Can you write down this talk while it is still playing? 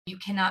You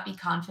cannot be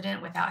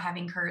confident without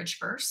having courage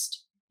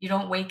first. You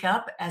don't wake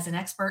up as an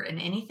expert in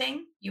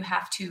anything. You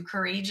have to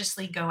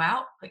courageously go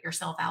out, put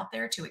yourself out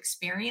there to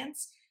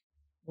experience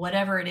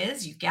whatever it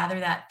is. You gather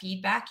that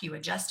feedback, you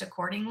adjust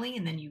accordingly,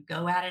 and then you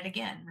go at it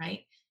again,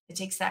 right? It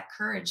takes that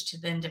courage to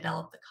then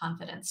develop the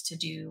confidence to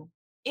do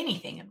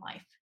anything in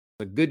life.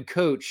 A good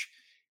coach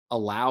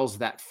allows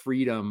that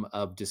freedom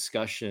of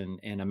discussion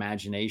and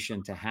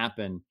imagination to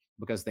happen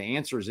because the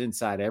answer is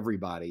inside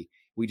everybody.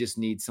 We just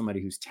need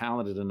somebody who's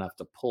talented enough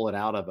to pull it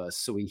out of us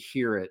so we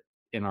hear it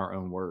in our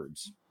own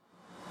words.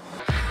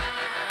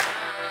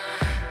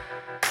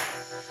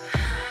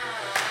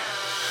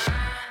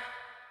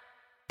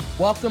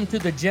 Welcome to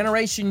the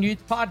Generation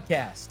Youth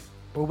Podcast,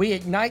 where we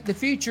ignite the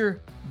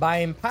future by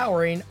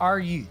empowering our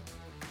youth.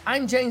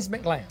 I'm James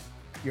McLam,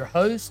 your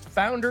host,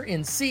 founder,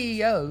 and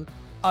CEO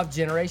of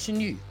Generation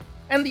Youth,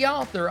 and the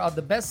author of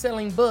the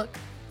best-selling book,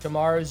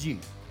 Tomorrow's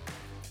Youth.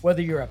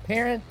 Whether you're a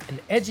parent, an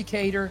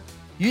educator,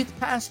 youth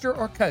pastor,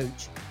 or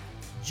coach,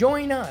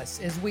 join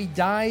us as we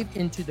dive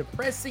into the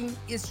pressing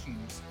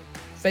issues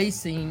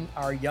facing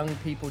our young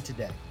people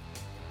today.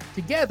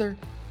 Together,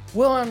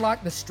 we'll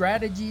unlock the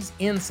strategies,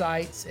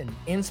 insights, and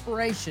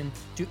inspiration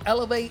to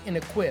elevate and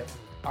equip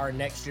our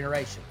next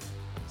generation.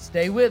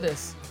 Stay with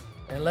us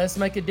and let's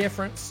make a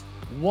difference,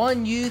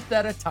 one youth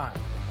at a time.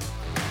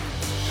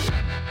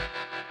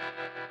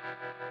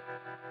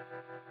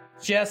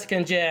 Jessica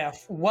and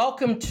Jeff,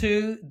 welcome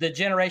to the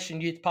Generation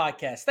Youth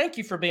Podcast. Thank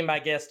you for being my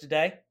guest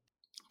today.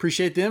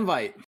 Appreciate the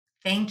invite.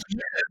 Thank you.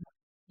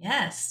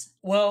 Yes.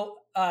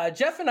 Well,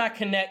 Jeff and I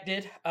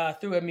connected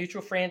through a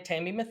mutual friend,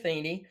 Tammy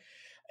Matheny,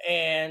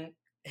 and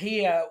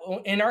he,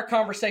 in our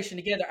conversation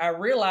together, I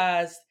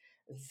realized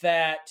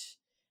that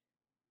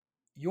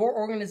your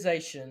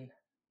organization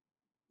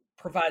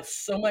provides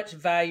so much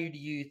value to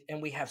youth,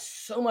 and we have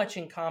so much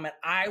in common.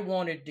 I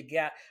wanted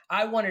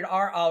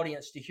our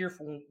audience to hear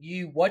from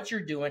you what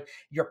you're doing,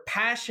 your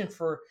passion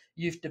for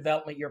youth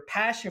development, your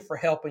passion for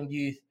helping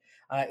youth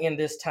in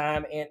this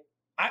time, and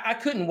I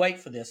couldn't wait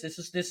for this. This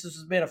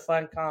has been a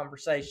fun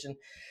conversation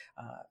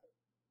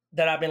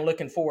that I've been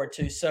looking forward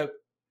to. So,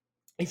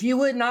 if you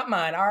would not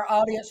mind, our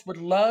audience would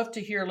love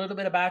to hear a little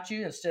bit about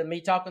you instead of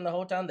me talking the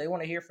whole time. They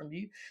want to hear from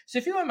you. So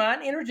if you wouldn't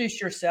mind,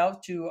 introduce yourself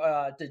to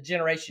the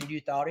Generation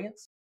Youth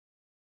audience.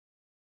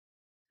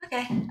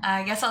 Okay,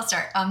 I guess I'll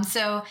start.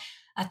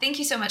 Thank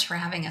you so much for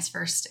having us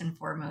first and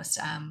foremost.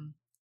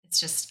 It's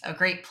just a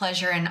great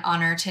pleasure and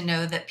honor to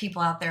know that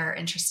people out there are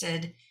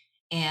interested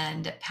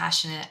and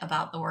passionate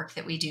about the work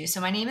that we do. So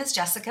my name is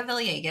Jessica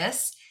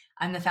Villegas.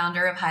 I'm the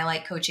founder of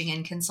Highlight Coaching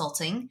and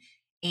Consulting,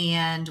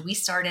 and we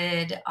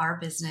started our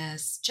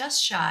business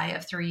just shy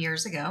of 3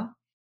 years ago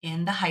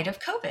in the height of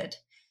COVID.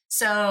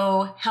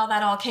 So how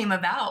that all came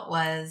about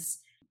was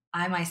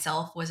I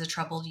myself was a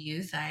troubled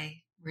youth.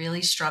 I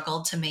really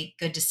struggled to make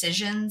good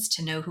decisions,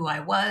 to know who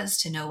I was,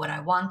 to know what I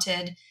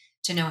wanted,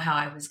 to know how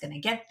I was going to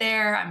get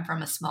there. I'm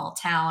from a small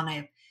town.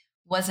 I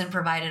wasn't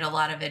provided a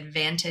lot of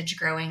advantage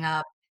growing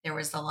up. There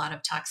was a lot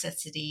of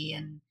toxicity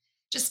and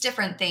just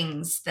different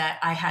things that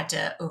I had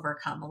to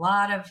overcome, a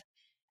lot of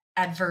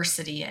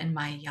adversity in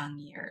my young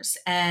years.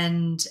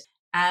 And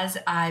as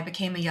I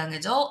became a young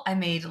adult, I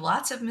made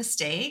lots of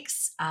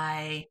mistakes.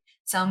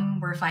 Some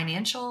were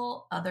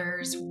financial,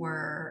 others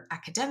were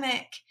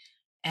academic,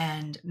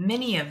 and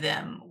many of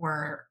them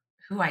were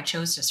who I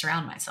chose to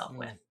surround myself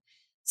with.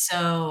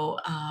 So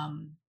I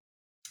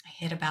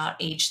hit about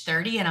age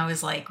 30 and I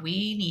was like,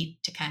 we need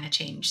to kind of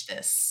change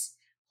this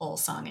whole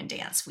song and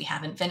dance. We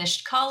haven't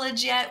finished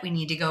college yet. We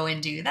need to go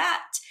and do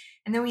that.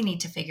 And then we need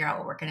to figure out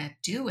what we're going to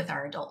do with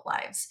our adult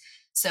lives.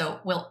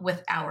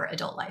 With our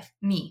adult life,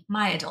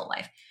 my adult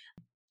life.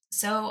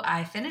 So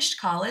I finished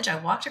college.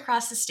 I walked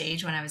across the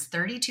stage when I was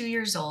 32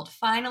 years old,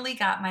 finally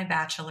got my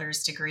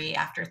bachelor's degree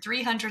after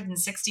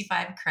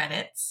 365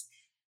 credits.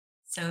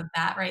 So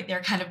that right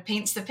there kind of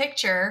paints the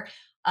picture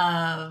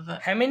of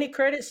How many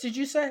credits did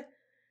you say?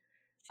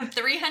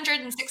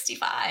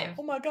 365.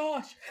 Oh my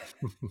gosh.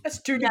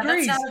 That's 2 Yeah, that's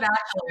degrees. not a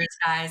bachelor's,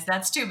 guys.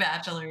 That's 2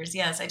 bachelors.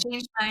 Yes, I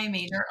changed my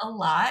major a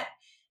lot.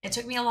 It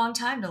took me a long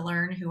time to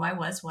learn who I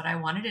was, what I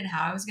wanted, and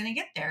how I was going to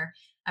get there.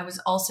 I was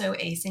also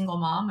a single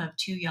mom of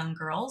 2 young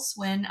girls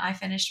when I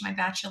finished my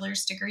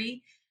bachelor's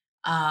degree.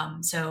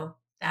 So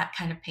that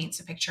kind of paints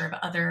a picture of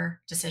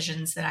other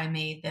decisions that I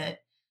made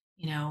that,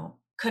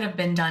 could have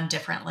been done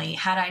differently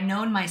had I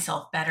known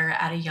myself better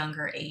at a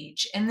younger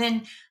age. And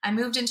then I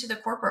moved into the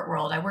corporate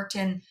world. I worked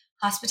in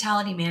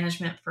hospitality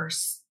management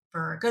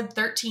for a good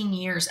 13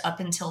 years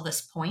up until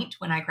this point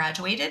when I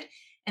graduated.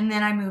 And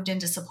then I moved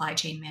into supply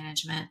chain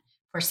management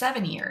for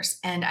 7 years.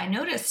 And I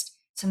noticed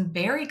some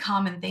very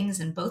common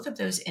things in both of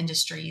those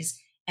industries,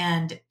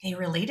 and they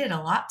related a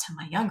lot to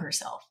my younger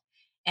self.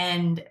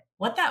 And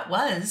what that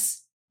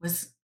was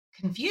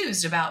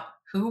confused about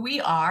who we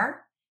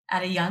are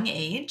at a young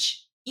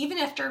age, even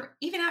after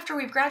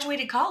we've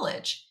graduated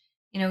college.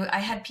 I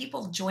had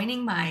people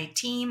joining my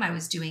team. I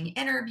was doing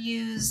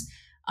interviews.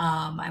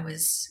 I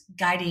was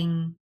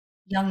guiding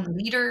young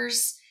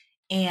leaders,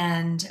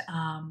 and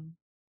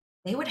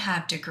they would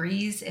have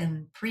degrees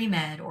in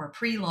pre-med or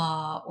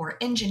pre-law or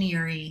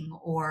engineering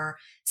or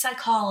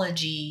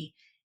psychology,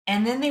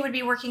 and then they would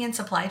be working in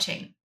supply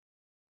chain.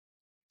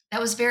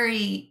 That was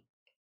very,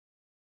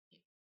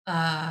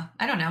 I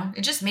don't know,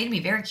 it just made me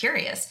very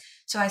curious.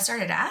 So I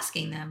started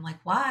asking them, like,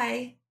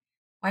 why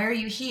are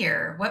you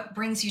here? What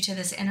brings you to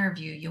this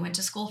interview? You went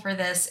to school for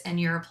this and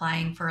you're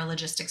applying for a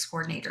logistics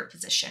coordinator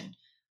position.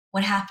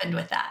 What happened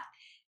with that?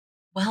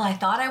 Well, I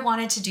thought I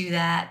wanted to do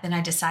that. Then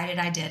I decided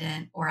I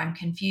didn't, or I'm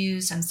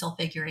confused. I'm still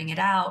figuring it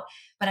out.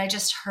 But I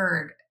just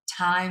heard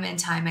time and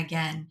time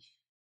again,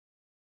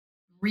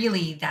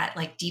 really that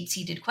like deep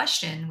seated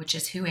question, which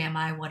is who am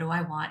I? What do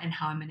I want? And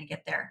how I'm going to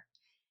get there.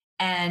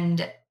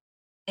 And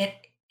it,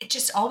 it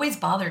just always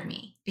bothered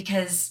me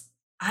because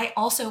I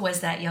also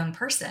was that young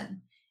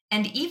person.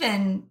 And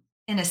even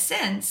in a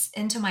sense,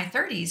 into my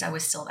 30s, I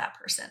was still that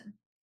person.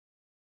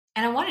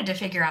 And I wanted to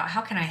figure out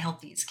how can I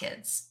help these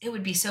kids? It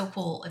would be so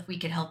cool if we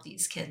could help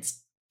these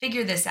kids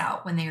figure this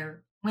out when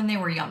they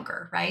were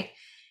younger, right?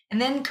 And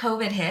then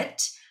COVID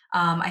hit.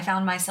 I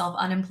found myself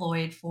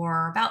unemployed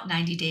for about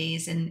 90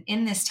 days, and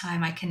in this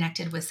time, I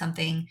connected with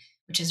something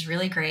which is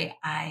really great.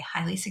 I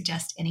highly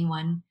suggest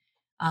anyone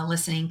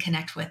listening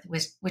connect with,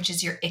 which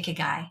is your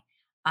ikigai,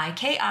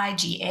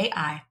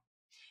 IKIGAI.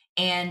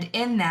 And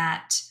in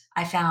that,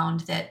 I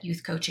found that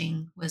youth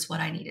coaching was what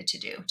I needed to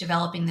do.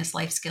 Developing this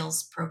life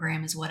skills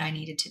program is what I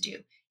needed to do.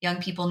 Young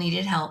people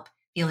needed help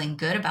feeling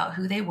good about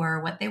who they were,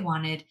 what they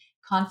wanted,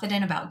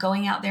 confident about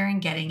going out there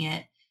and getting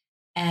it,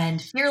 and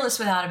fearless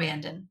without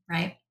abandon,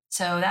 right?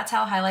 So that's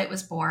how Highlight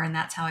was born.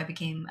 That's how I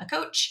became a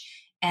coach.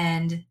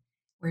 And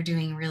we're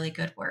doing really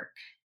good work.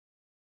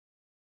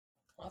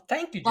 Well,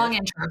 thank you, Long Jeff.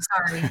 intro,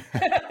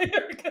 sorry.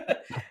 You're good.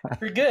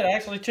 You're good. I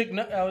actually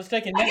I was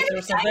taking I notes. get There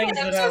were some excited. things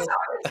I'm that so I was.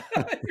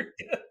 sorry.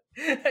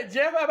 You're good.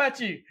 Jeff, how about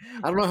you?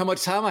 I don't know how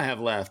much time I have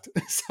left.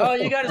 Oh,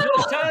 you got as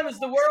much time as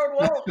the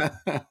world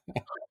wants.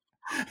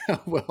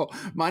 Well,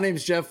 my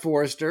name's Jeff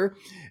Forrester,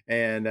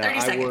 and 30 I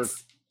work.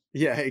 seconds.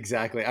 Yeah,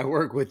 exactly. I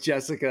work with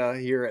Jessica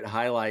here at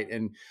Highlight,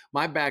 and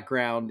my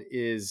background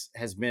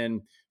has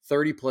been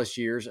 30 plus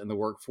years in the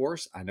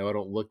workforce. I know I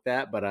don't look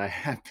that, but I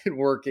have been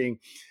working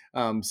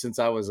since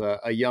I was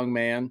a young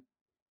man.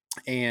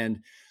 And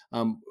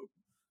um,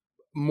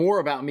 more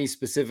about me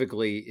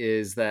specifically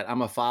is that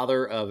I'm a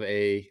father of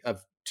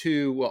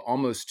two, well,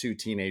 almost two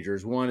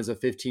teenagers. One is a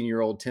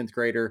 15-year-old 10th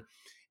grader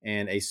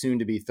and a soon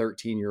to be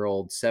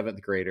 13-year-old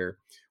 7th grader,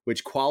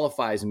 which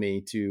qualifies me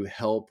to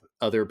help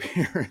other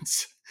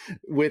parents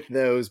with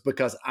those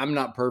because I'm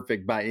not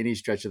perfect by any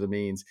stretch of the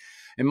means.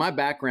 And my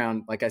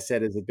background, like I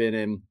said, has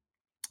been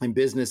in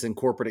business and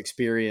corporate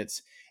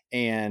experience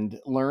and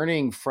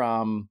learning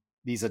from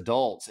these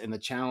adults and the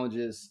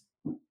challenges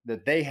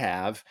that they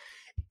have.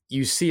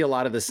 You see a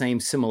lot of the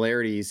same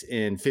similarities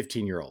in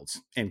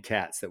 15-year-olds and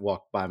cats that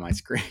walk by my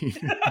screen.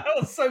 That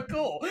was so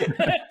cool.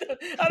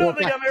 I Well, don't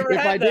think I've ever if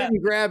I had that.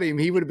 didn't grab him,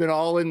 he would have been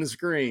all in the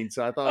screen.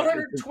 So I thought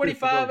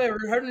 125 or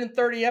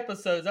 130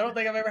 episodes. I don't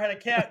think I've ever had a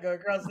cat go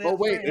across the Oh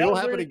wait, screen. That it'll was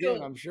happen really again,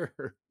 cool. I'm sure.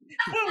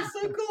 That was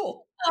so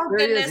cool. Oh,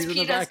 There he is. goodness. He's in the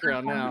PETA's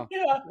background now.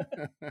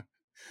 Yeah.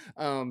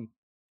 um,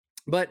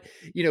 but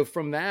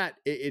from that,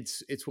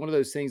 it's one of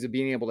those things of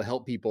being able to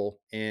help people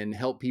and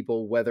help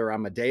people, whether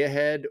I'm a day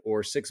ahead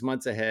or 6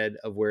 months ahead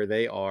of where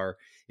they are,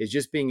 is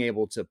just being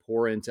able to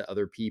pour into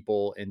other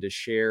people and to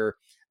share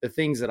the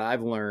things that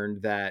I've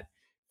learned that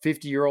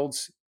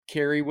 50-year-olds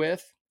carry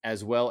with,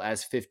 as well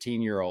as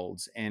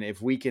 15-year-olds. And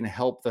if we can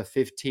help the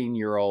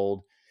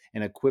 15-year-old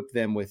and equip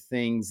them with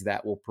things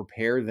that will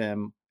prepare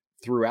them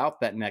throughout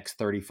that next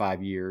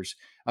 35 years,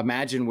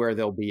 imagine where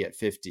they'll be at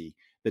 50,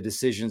 the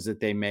decisions that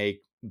they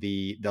make,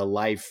 the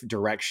life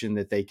direction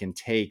that they can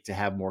take to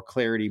have more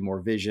clarity,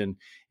 more vision,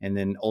 and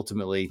then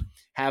ultimately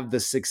have the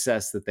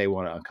success that they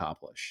want to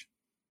accomplish.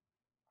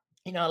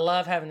 I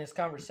love having this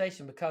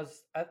conversation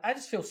because I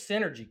just feel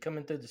synergy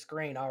coming through the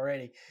screen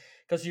already.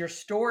 Because your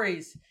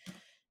stories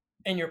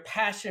and your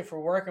passion for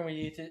working with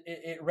youth,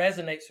 it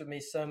resonates with me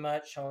so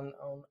much on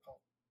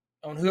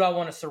who I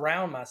want to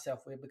surround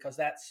myself with, because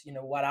that's,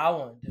 what I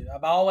want to do.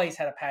 I've always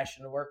had a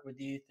passion to work with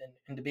youth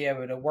and to be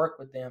able to work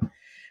with them.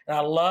 And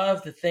I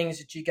love the things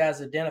that you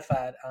guys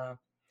identified.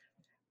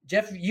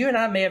 Jeff, you and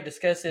I may have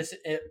discussed this,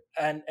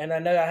 and I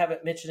know I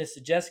haven't mentioned this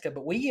to Jessica,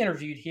 but we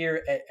interviewed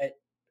here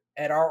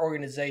at our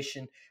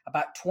organization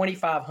about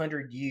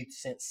 2,500 youth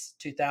since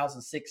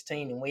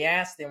 2016, and we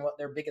asked them what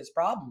their biggest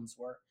problems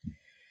were.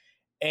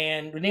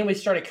 And then we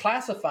started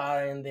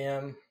classifying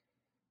them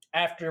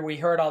after we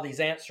heard all these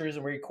answers,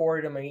 and we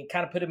recorded them, and we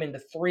kind of put them into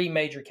three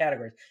major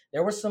categories.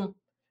 There were some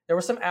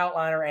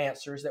outliner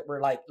answers that were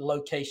like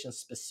location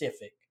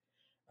specific.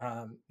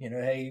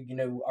 Hey,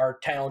 our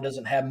town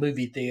doesn't have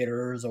movie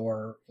theaters,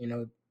 or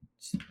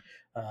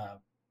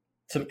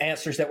some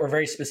answers that were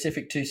very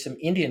specific to some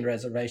Indian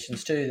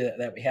reservations too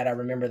that we had. I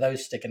remember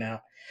those sticking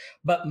out.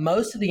 But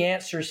most of the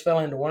answers fell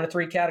into one of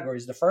three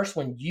categories. The first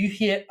one you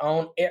hit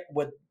on it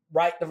with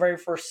right the very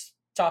first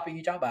topic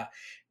you talk about,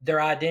 their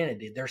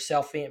identity, their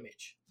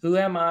self-image. Who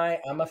am I?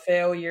 I'm a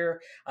failure.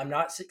 I'm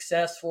not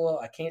successful.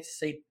 I can't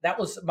see. That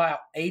was about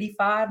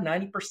 85,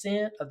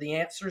 90% of the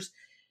answers.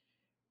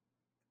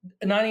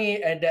 90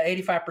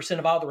 to 85%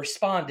 of all the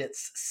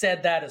respondents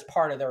said that as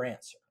part of their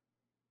answer.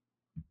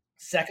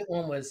 Second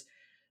one was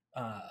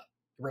uh,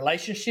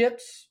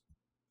 relationships.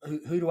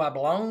 Who do I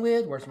belong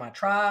with? Where's my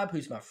tribe?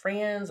 Who's my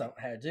friends? I don't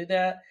know how to do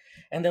that.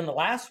 And then the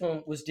last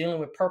one was dealing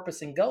with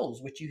purpose and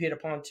goals, which you hit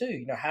upon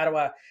too. How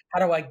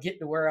do I get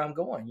to where I'm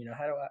going?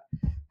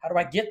 How do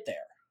I get there?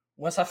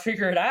 Once I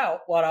figure it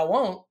out what I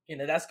want,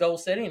 that's goal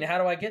setting. And how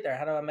do I get there?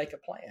 How do I make a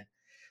plan?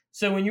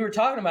 So when you were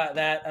talking about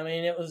that, I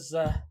mean, it was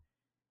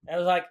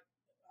like,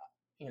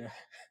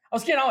 I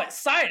was getting all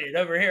excited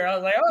over here. I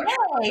was like,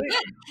 oh, Yay,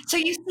 good. So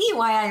you see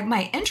why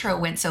my intro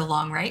went so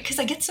long, right? Because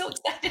I get so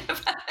excited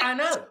about it. I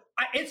know.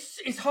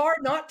 It's hard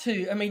not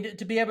to. I mean,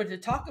 to be able to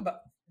talk about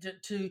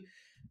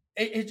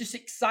it just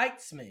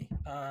excites me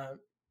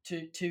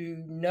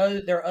to know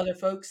that there are other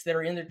folks that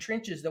are in the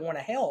trenches that want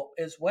to help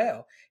as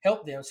well,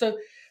 help them. So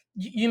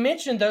you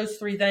mentioned those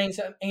three things.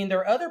 I mean, there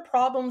are other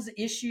problems,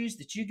 issues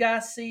that you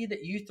guys see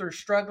that youth are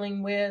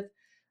struggling with.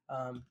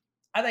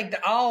 I think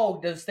that all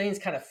those things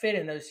kind of fit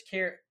in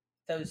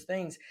those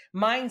things.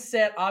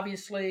 Mindset,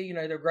 obviously,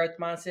 their growth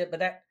mindset, but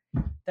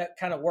that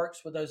kind of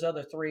works with those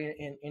other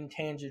three in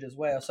tangent as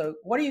well. So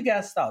what are you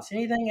guys' thoughts?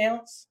 Anything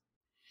else?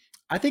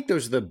 I think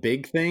those are the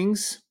big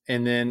things.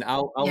 And then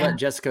I'll Yeah. let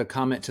Jessica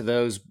comment to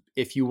those.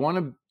 If you want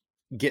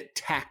to get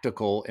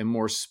tactical and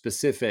more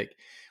specific,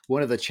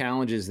 one of the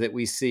challenges that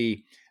we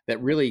see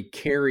that really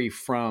carry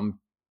from,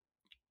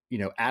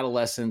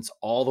 adolescence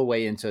all the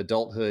way into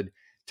adulthood,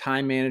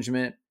 time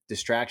management,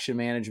 distraction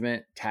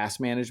management, task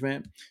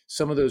management,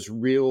 some of those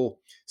real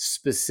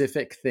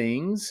specific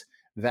things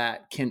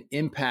that can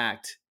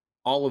impact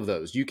all of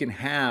those. You can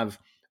have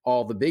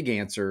all the big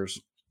answers,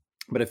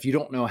 but if you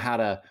don't know how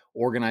to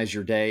organize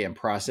your day and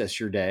process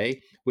your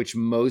day, which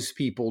most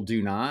people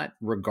do not,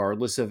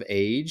 regardless of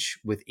age,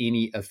 with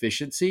any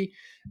efficiency,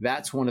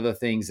 that's one of the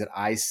things that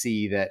I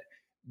see that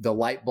the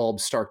light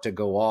bulbs start to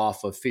go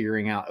off of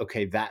figuring out,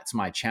 okay, that's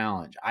my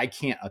challenge. I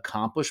can't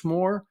accomplish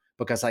more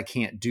because I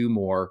can't do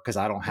more because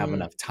I don't have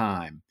enough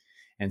time.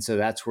 And so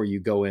that's where you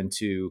go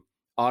into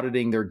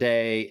auditing their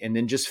day and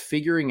then just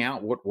figuring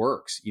out what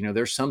works.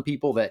 There's some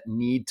people that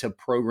need to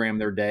program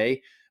their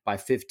day by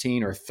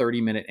 15 or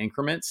 30-minute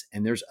increments.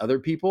 And there's other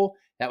people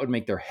that would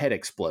make their head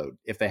explode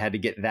if they had to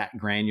get that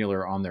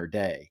granular on their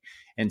day.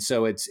 And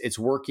so it's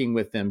working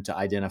with them to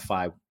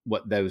identify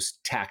what those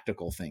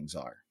tactical things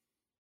are.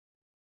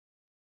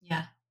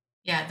 Yeah.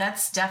 Yeah,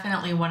 that's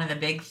definitely one of the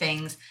big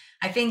things.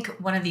 I think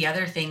one of the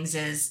other things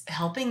is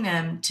helping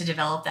them to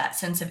develop that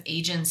sense of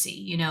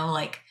agency,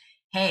 like,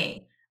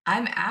 hey,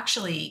 I'm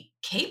actually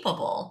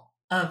capable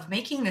of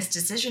making this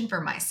decision for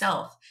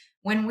myself.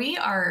 When we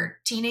are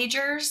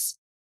teenagers,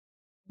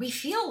 we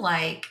feel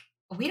like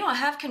we don't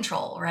have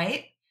control,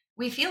 right?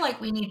 We feel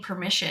like we need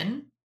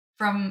permission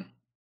from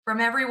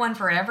everyone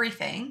for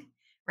everything,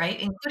 right?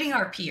 Including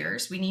our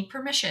peers. We need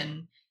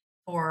permission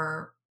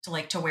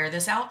to wear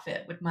this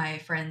outfit. Would my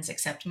friends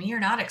accept me or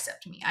not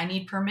accept me? I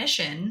need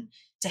permission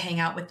to hang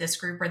out with this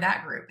group or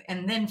that group.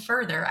 And then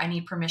further, I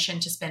need permission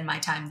to spend my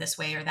time this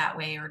way or that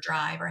way or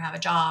drive or have a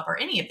job or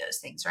any of those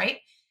things, right?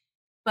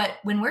 But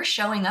when we're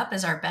showing up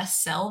as our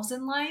best selves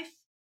in life,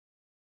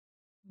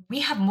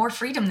 we have more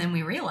freedom than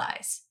we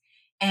realize.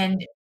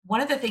 And one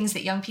of the things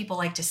that young people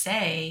like to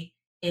say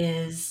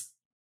is,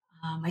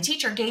 my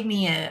teacher gave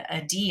me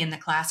a D in the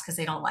class because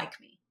they don't like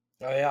me.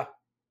 Oh, yeah.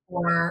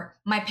 Or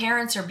my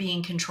parents are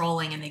being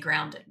controlling and they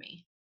grounded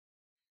me.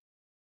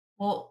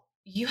 Well,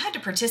 you had to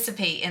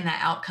participate in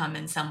that outcome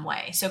in some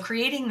way. So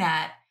creating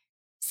that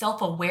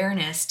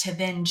self-awareness to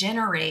then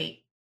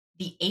generate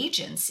the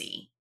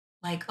agency,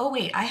 like, oh,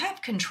 wait, I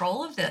have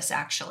control of this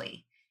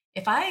actually.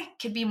 If I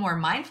could be more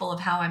mindful of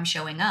how I'm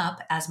showing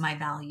up as my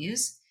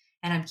values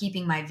and I'm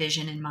keeping my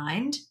vision in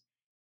mind,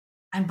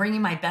 I'm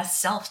bringing my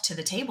best self to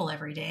the table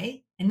every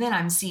day. And then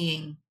I'm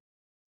seeing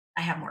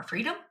I have more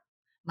freedom.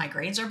 My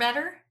grades are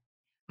better.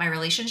 My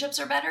relationships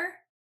are better.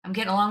 I'm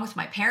getting along with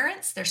my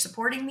parents. They're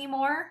supporting me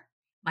more.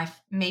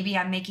 Maybe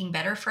I'm making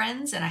better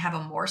friends and I have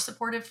a more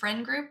supportive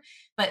friend group.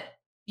 But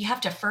you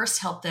have to first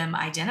help them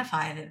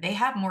identify that they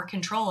have more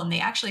control and they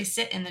actually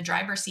sit in the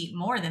driver's seat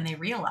more than they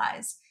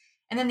realize.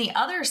 And then the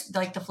other,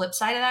 like the flip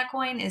side of that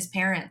coin, is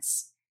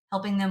parents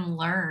helping them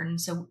learn.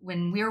 So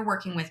when we're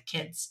working with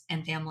kids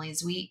and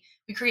families, we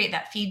create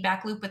that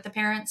feedback loop with the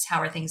parents.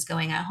 How are things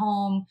going at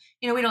home?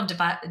 We don't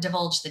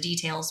divulge the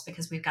details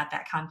because we've got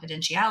that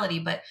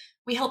confidentiality, but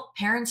we help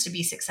parents to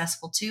be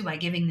successful too by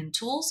giving them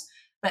tools,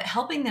 but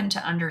helping them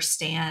to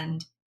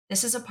understand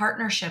this is a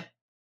partnership.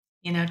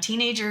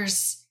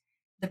 Teenagers,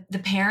 the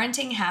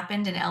parenting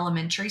happened in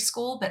elementary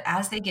school, but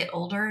as they get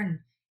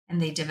older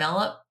and they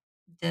develop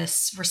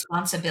this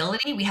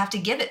responsibility, we have to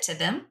give it to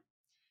them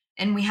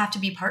and we have to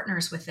be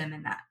partners with them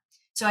in that.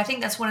 So I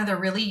think that's one of the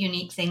really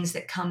unique things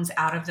that comes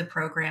out of the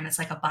program. It's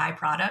like a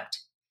byproduct,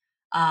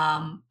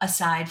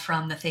 aside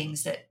from the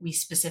things that we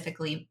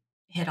specifically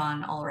hit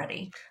on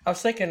already. I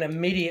was thinking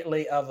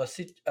immediately of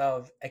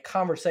a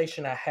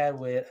conversation I had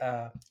with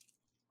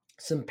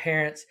some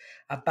parents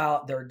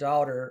about their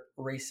daughter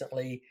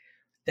recently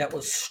that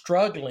was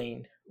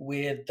struggling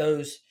with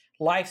those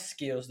life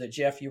skills that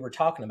Jeff, you were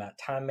talking about,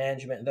 time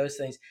management and those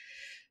things,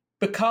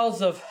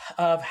 because of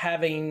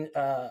having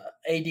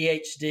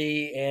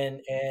ADHD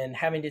and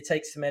having to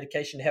take some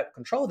medication to help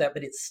control that,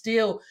 but it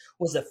still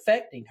was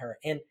affecting her.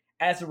 And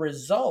as a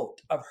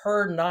result of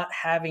her not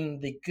having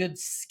the good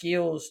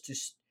skills to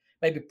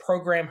maybe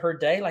program her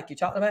day, like you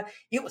talked about,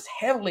 it was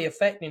heavily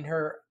affecting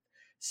her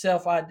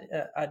self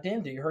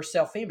identity, her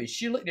self image.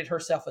 She looked at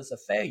herself as a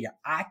failure.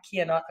 I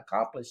cannot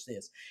accomplish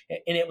this,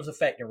 and it was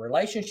affecting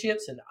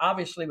relationships, and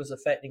obviously was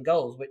affecting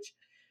goals, which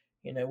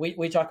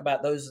we talk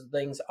about those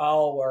things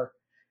all are,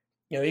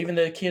 even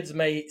though kids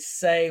may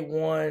say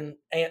one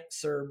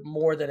answer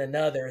more than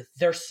another,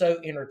 they're so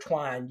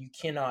intertwined, you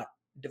cannot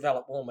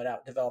develop one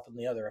without developing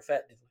the other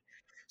effectively.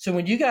 So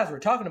when you guys were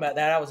talking about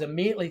that, I was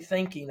immediately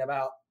thinking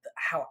about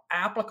how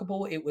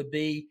applicable it would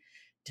be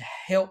to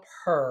help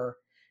her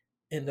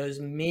in those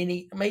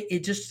many,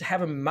 it just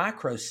having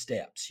micro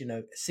steps,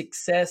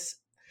 success,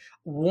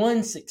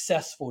 one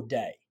successful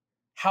day,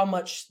 how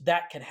much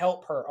that can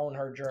help her on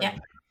her journey. Yeah.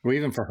 Well,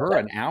 even for her,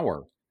 an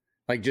hour,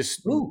 like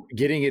just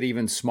getting it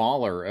even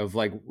smaller, of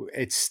like,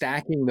 it's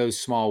stacking those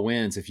small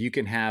wins. If you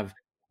can have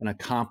an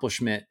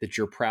accomplishment that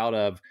you're proud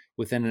of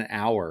within an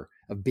hour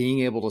of being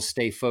able to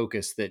stay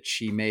focused, that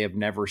she may have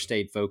never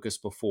stayed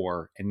focused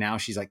before. And now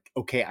she's like,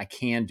 okay, I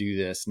can do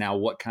this. Now,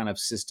 what kind of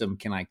system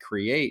can I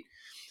create?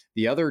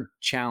 The other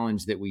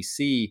challenge that we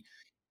see,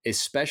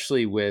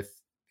 especially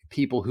with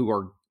people who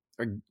are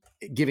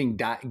given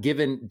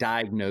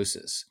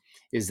diagnosis,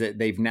 is that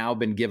they've now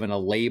been given a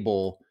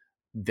label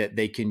that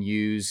they can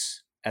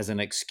use as an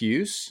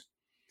excuse.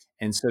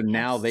 And so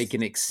now they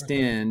can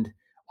extend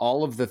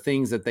all of the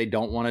things that they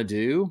don't want to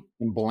do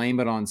and blame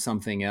it on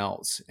something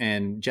else.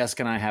 And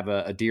Jessica and I have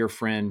a dear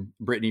friend,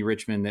 Brittany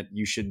Richmond, that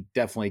you should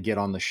definitely get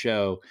on the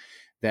show,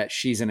 that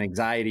she's an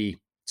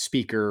anxiety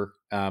speaker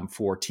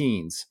for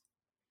teens.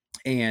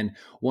 And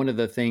one of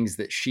the things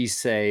that she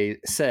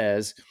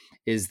says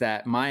is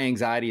that my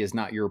anxiety is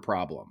not your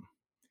problem.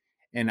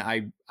 And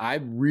I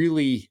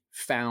really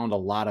found a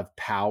lot of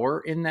power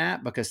in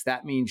that, because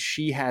that means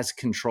she has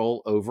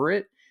control over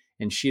it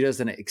and she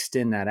doesn't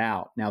extend that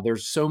out. Now,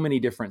 there's so many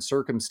different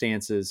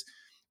circumstances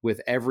with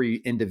every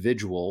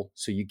individual,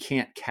 so you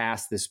can't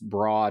cast this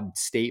broad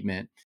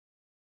statement.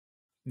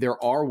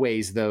 There are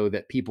ways, though,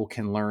 that people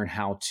can learn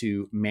how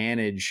to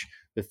manage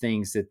the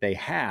things that they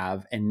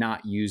have and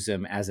not use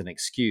them as an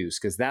excuse,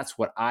 because that's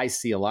what I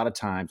see a lot of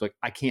times. Like,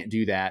 I can't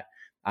do that,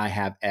 I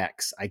have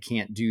X. I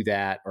can't do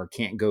that or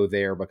can't go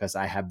there because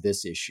I have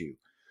this issue.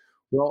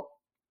 Well,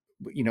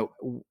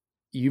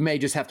 you may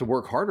just have to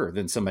work harder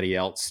than somebody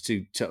else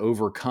to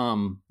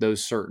overcome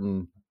those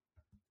certain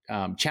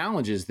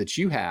challenges that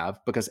you have,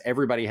 because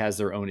everybody has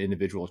their own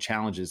individual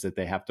challenges that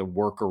they have to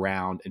work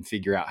around and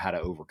figure out how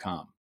to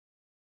overcome.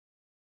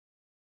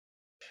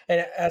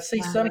 And I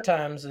see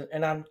sometimes,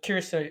 and I'm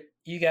curious if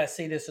you guys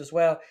see this as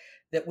well,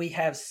 that we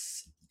have,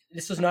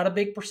 this is not a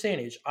big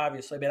percentage,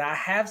 obviously, but I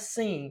have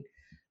seen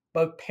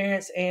both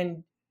parents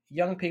and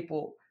young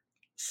people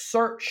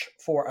search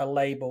for a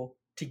label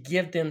to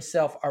give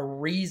themselves a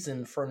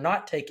reason for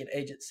not taking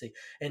agency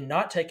and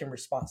not taking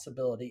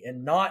responsibility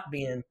and not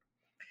being,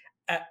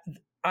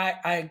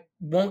 I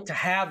want to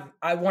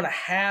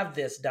have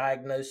this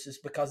diagnosis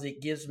because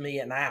it gives me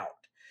an out.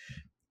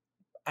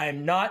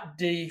 I'm not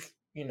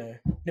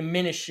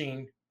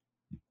diminishing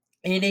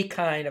any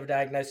kind of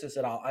diagnosis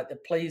at all.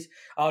 Please,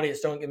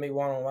 audience, don't get me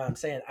wrong on what I'm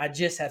saying. I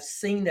just have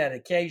seen that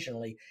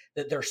occasionally,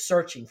 that they're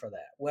searching for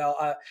that. Well,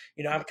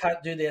 I'm kind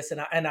of do this,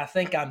 and I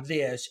think I'm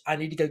this. I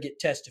need to go get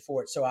tested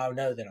for it so I'll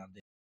know that I'm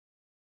this.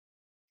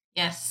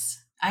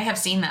 Yes, I have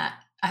seen that.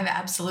 I've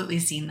absolutely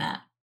seen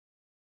that.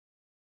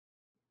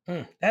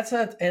 That's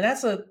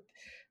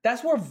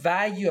where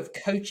value of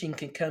coaching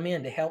can come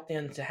in to help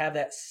them to have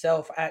that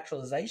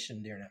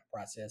self-actualization during that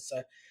process.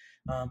 So,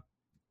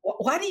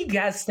 why do you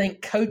guys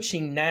think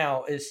coaching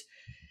now is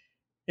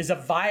a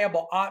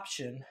viable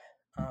option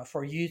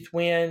for youth?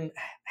 When,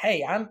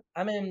 hey, I'm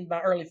in my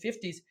early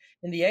 50s.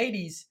 In the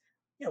 80s,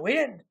 we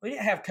didn't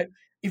have coach.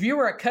 If you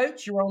were a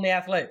coach, you were on the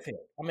athletic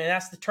field. I mean,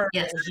 that's the term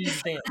that was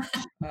used then.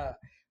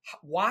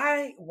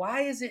 Why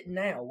is it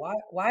now?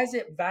 Why is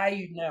it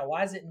valued now?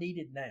 Why is it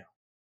needed now?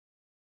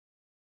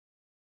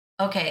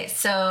 Okay,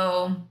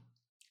 so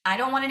I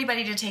don't want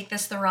anybody to take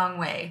this the wrong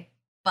way,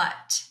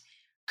 but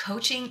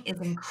coaching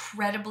is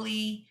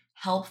incredibly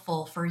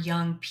helpful for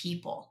young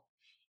people.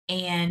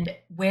 And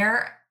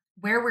where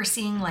we're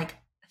seeing like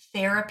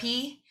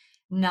therapy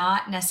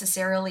not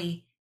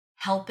necessarily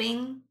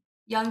helping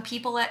young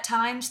people at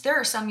times, there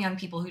are some young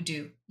people who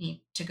do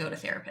need to go to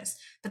therapists.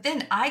 But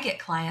then I get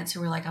clients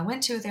who are like, I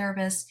went to a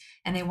therapist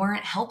and they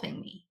weren't helping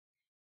me.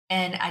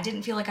 And I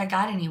didn't feel like I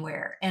got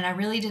anywhere. And I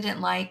really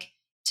didn't like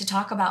to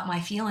talk about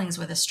my feelings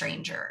with a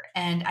stranger.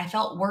 And I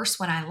felt worse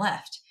when I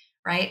left,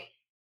 right?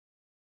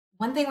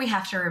 One thing we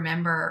have to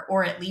remember,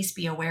 or at least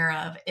be aware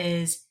of,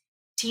 is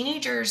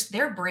teenagers,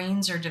 their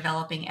brains are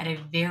developing at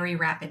a very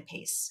rapid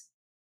pace.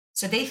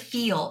 So they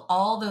feel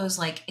all those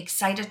like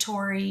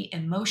excitatory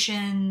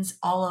emotions,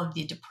 all of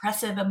the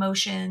depressive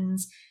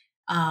emotions,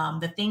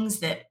 the things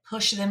that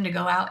push them to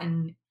go out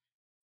and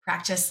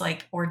practice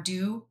like or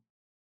do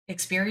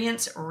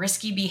experience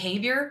risky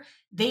behavior.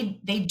 They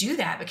do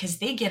that because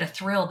they get a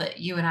thrill that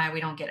you and I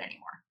we don't get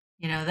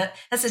anymore.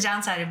 That's the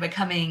downside of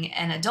becoming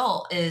an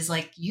adult is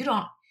like you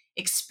don't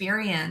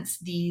experience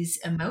these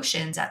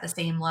emotions at the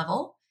same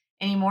level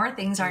anymore.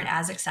 Things aren't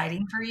as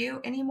exciting for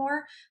you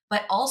anymore,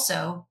 but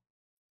also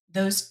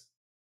those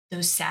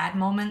those sad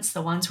moments,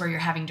 the ones where you're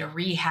having to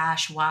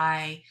rehash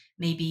why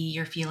maybe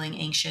you're feeling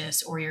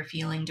anxious or you're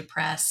feeling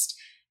depressed,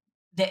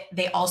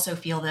 they also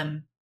feel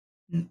them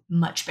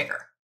much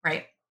bigger,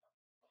 right?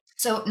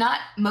 So, not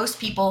most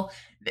people,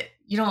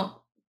 you don't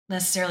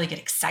necessarily get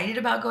excited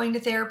about going to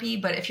therapy,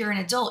 but if you're an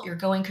adult, you're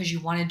going because you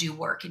want to do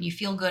work and you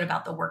feel good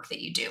about the work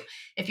that you do.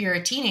 If you're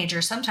a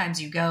teenager,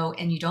 sometimes you go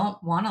and you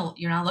don't want to,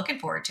 you're not looking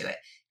forward to it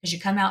because you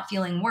come out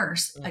feeling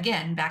worse.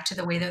 Again, back to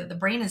the way that the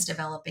brain is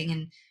developing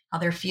and how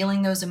they're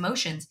feeling those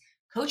emotions.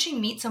 Coaching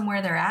meets them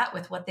where they're at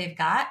with what they've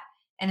got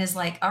and is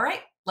like, all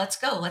right, let's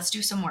go, let's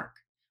do some work.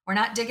 We're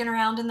not digging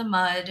around in the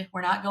mud.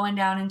 We're not going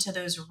down into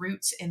those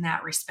roots in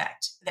that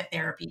respect that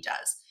therapy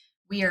does.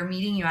 We are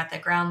meeting you at the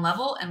ground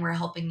level and we're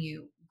helping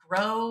you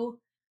grow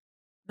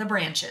the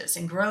branches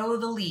and grow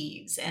the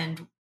leaves.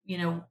 And,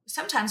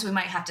 sometimes we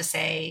might have to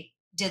say,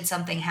 did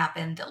something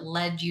happen that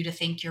led you to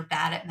think you're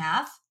bad at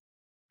math?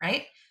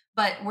 Right.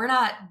 But we're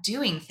not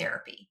doing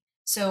therapy.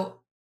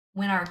 So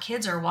when our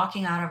kids are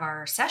walking out of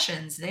our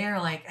sessions, they're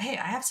like, hey,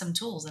 I have some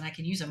tools and I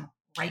can use them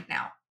right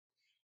now.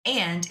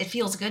 And it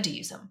feels good to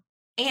use them.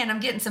 And I'm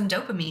getting some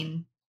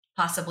dopamine,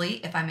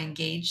 possibly if I'm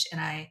engaged and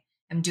I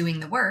am doing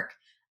the work.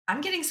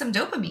 I'm getting some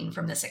dopamine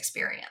from this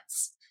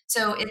experience.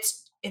 So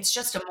it's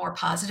just a more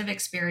positive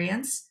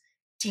experience.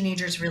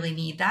 Teenagers really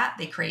need that.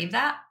 They crave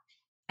that.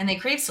 And they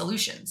crave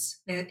solutions.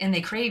 And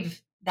they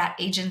crave that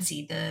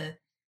agency,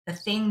 the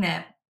thing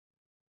that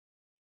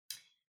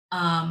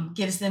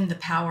gives them the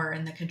power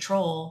and the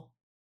control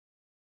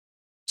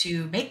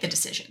to make the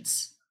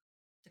decisions.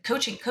 The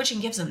coaching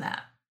gives them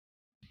that.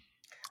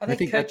 I I think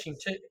think that. coaching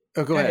too.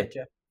 Oh, go Go ahead. ahead,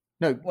 Jeff.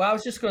 No, Well, I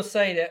was just going to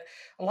say that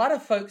a lot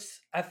of folks,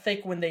 I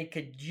think, when they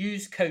could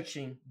use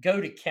coaching, go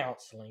to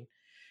counseling.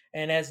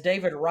 And as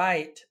David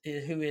Wright,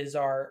 who is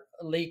our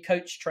lead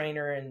coach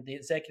trainer and the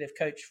executive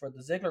coach for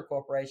the Ziegler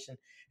Corporation,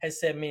 has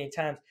said many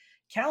times,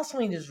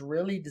 counseling is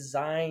really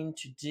designed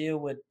to deal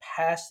with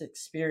past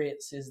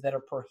experiences that are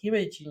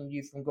prohibiting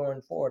you from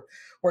going forward.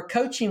 Where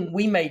coaching,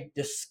 we may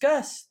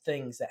discuss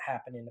things that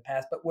happened in the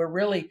past, but we're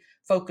really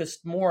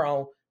focused more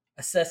on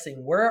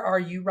assessing where are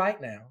you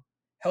right now,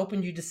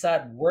 helping you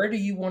decide where do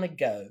you want to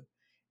go,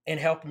 and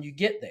helping you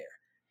get there.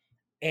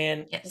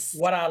 And Yes.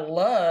 what I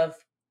love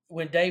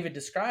when David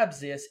describes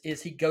this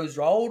is he goes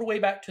all the way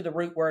back to the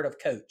root word of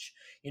coach,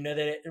 that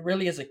it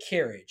really is a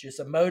carriage, it's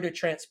a mode of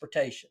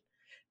transportation.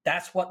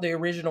 That's what the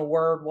original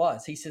word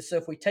was. He says, so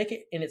if we take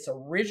it in its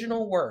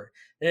original word,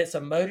 that it's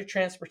a mode of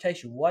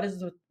transportation, what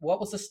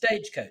was the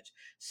stagecoach?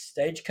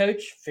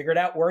 Stagecoach figured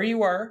out where you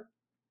were,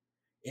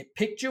 it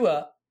picked you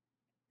up,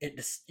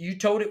 you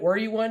told it where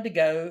you wanted to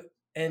go,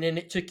 and then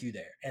it took you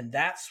there. And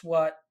that's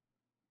what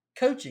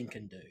coaching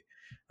can do.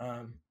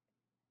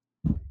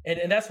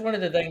 And that's one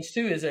of the things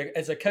too, is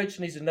as a coach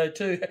needs to know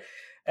too,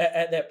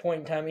 at that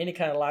point in time, any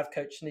kind of life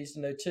coach needs to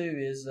know too,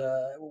 is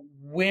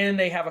when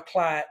they have a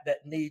client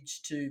that needs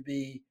to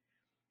be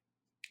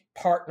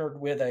partnered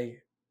with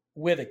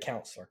a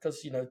counselor,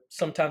 because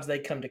sometimes they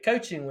come to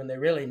coaching when they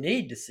really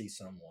need to see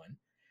someone,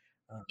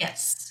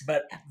 Yes.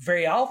 but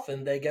very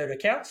often they go to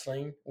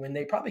counseling when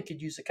they probably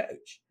could use a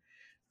coach.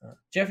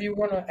 Jeff, you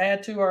want to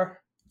add to our?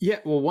 yeah.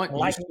 Well,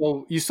 Like,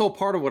 you stole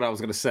part of what I was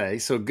going to say.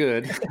 So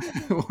good.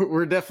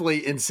 We're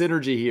definitely in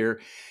synergy here.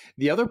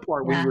 The other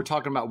part, when you Yeah. were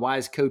talking about why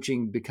has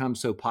coaching become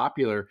so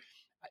popular,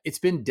 it's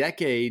been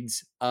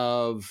decades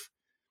of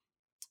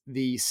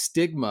the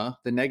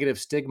negative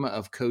stigma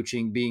of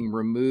coaching being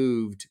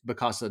removed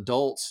because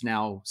adults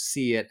now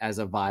see it as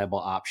a viable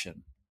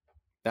option.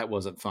 That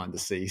wasn't fun to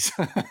see.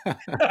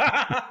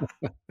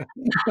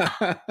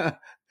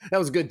 That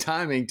was good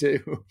timing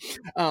too.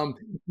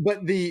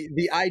 But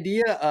the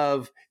idea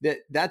of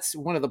that's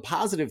one of the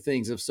positive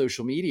things of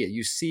social media.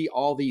 You see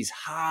all these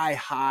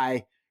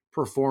high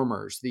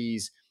performers,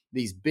 these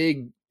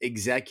big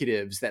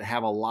executives that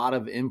have a lot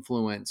of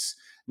influence,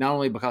 not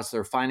only because of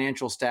their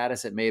financial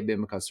status, it may have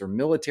been because of their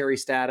military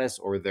status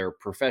or their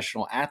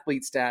professional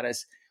athlete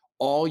status,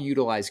 all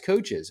utilize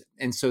coaches.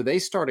 And so they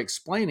start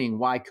explaining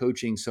why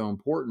coaching is so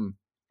important,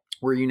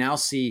 where you now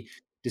see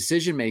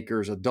decision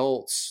makers,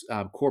 adults,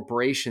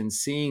 corporations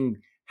seeing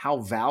how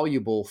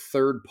valuable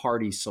third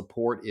party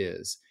support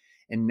is.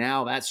 And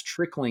now that's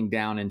trickling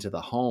down into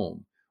the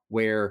home,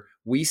 where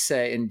we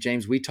say, and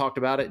James, we talked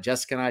about it,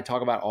 Jessica and I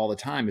talk about it all the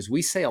time, is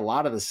we say a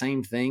lot of the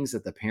same things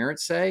that the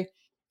parents say.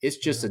 It's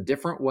just a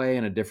different way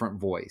and a different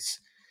voice.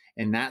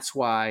 And that's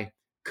why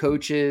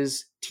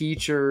coaches,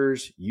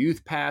 teachers,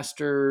 youth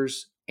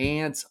pastors,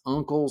 aunts,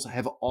 uncles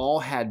have all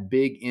had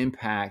big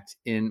impact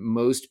in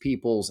most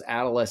people's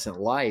adolescent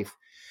life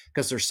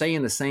because they're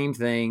saying the same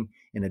thing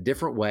in a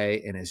different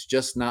way. And it's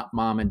just not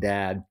mom and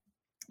dad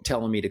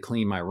telling me to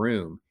clean my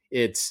room.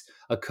 It's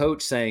a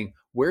coach saying,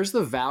 where's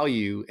the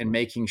value in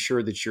making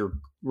sure that your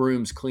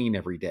room's clean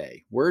every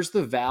day? Where's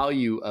the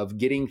value of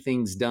getting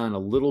things done a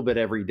little bit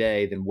every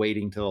day than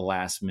waiting till the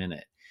last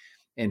minute?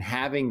 And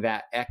having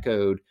that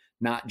echoed,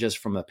 not just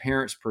from a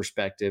parent's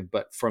perspective,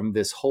 but from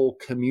this whole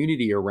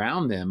community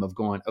around them of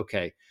going,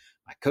 okay,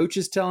 my coach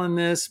is telling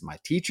this, my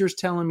teacher's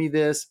telling me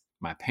this,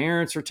 my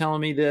parents are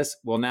telling me this.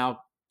 Well, now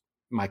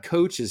my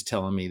coach is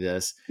telling me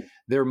this.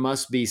 There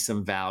must be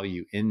some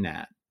value in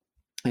that.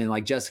 And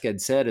like Jessica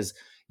had said, as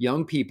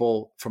young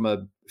people, from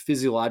a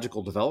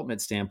physiological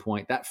development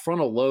standpoint, that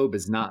frontal lobe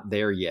is not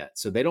there yet.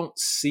 So they don't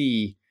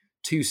see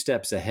 2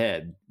 steps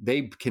ahead.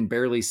 They can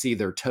barely see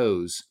their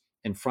toes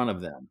in front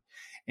of them.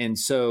 And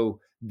so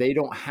they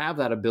don't have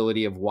that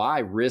ability of why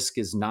risk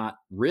is not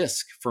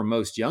risk for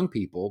most young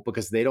people,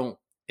 because they don't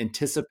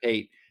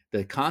anticipate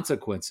the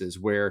consequences,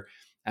 where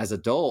as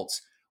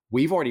adults,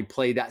 we've already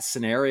played that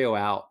scenario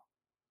out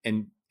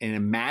and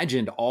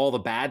imagined all the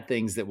bad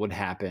things that would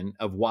happen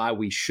of why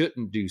we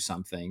shouldn't do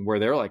something, where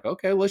they're like,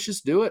 okay, let's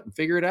just do it and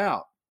figure it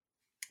out.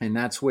 And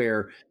that's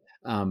where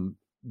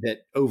that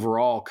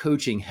overall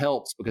coaching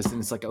helps, because then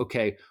it's like,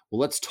 okay, well,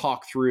 let's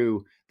talk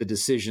through the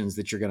decisions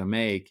that you're going to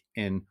make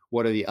and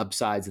what are the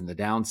upsides and the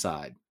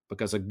downside,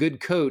 because a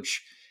good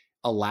coach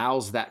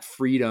allows that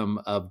freedom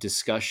of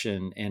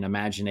discussion and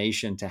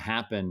imagination to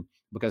happen,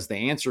 because the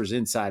answer is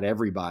inside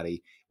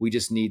everybody. We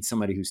just need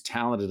somebody who's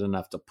talented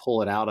enough to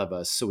pull it out of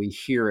us so we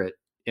hear it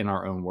in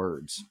our own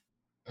words.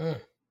 Mm,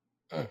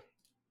 mm.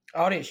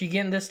 Audience, you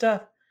getting this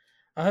stuff?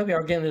 I hope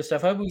y'all getting this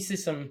stuff. I hope we see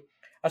some.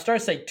 I started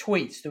to say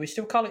tweets. Do we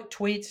still call it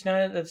tweets now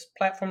that this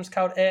platform's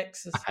called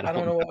X? I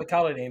don't know what we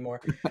call it anymore.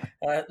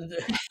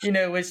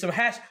 With some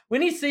we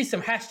need to see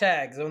some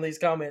hashtags on these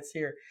comments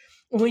here.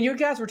 When you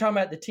guys were talking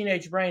about the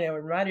teenage brain, I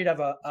was reminded of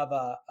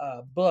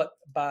a book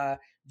by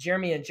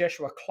Jeremy and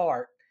Joshua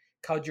Clark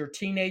called "Your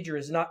Teenager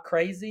Is Not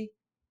Crazy,"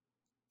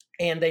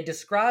 and they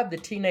describe the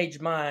teenage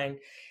mind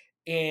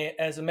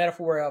as a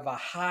metaphor of a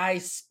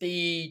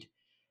high-speed,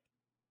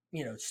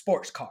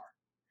 sports car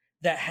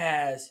that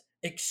has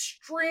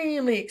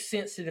extremely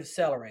sensitive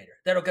accelerator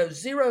that'll go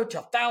 0 to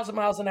 1,000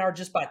 miles an hour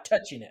just by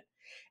touching it.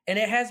 And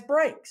it has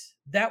brakes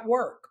that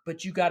work,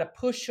 but you got to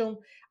push them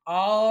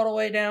all the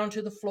way down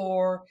to the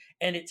floor.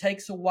 And it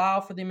takes a while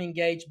for them to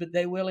engage, but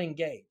they will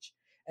engage.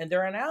 And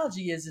their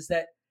analogy is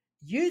that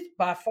youth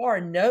by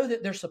far know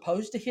that they're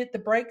supposed to hit the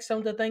brakes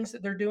on the things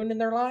that they're doing in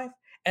their life.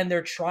 And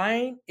they're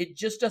trying. It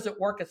just doesn't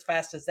work as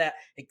fast as that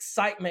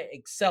excitement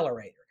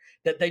accelerator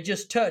that they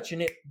just touch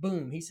and it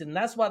boom. He said, and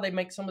that's why they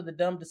make some of the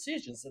dumb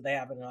decisions that they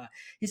have in life.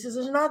 He says,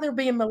 it's not they're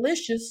being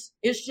malicious.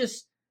 It's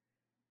just,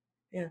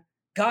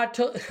 God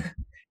told,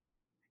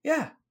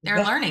 they're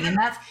learning. And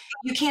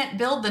you can't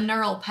build the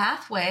neural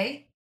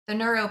pathway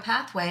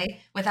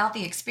without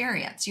the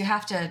experience. You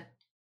have to,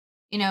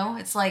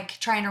 it's like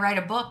trying to write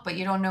a book, but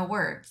you don't know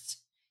words.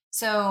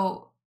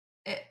 So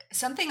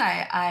something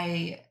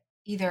I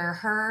either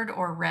heard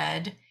or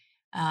read,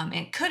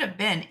 it could have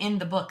been in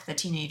the book, The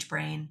Teenage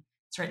Brain.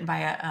 It's written by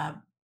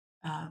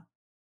a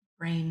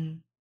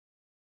brain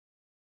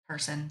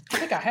person. I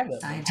think I have it.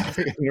 Scientist.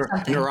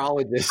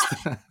 Neurologist.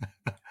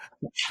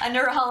 A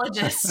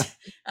neurologist.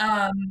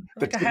 I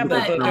think I have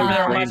that book over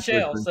there on my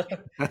shelf. So.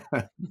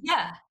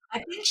 Yeah. I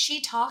think she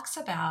talks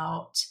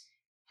about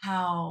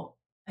how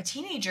a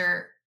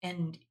teenager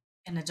and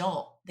an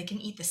adult, they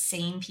can eat the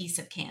same piece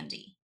of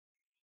candy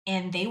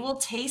and they will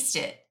taste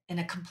it in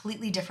a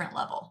completely different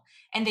level.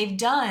 And they've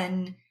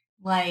done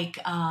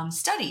brain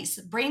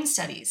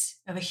studies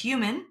of a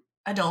human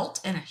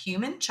adult and a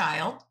human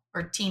child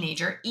or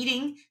teenager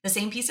eating the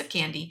same piece of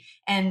candy,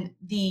 and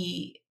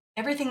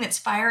everything that's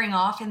firing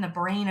off in the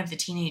brain of the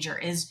teenager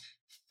is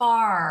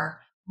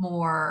far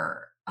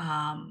more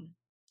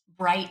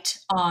bright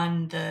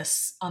on the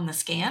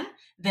scan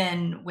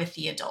than with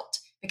the adult,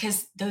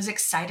 because those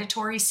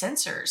excitatory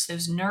sensors,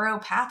 those neuro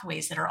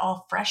pathways that are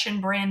all fresh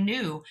and brand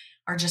new,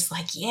 are just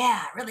like,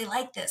 yeah, I really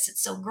like this.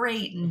 It's so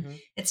great. And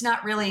it's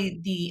not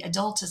really, the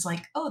adult is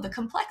like, oh, the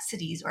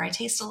complexities, or I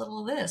taste a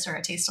little of this, or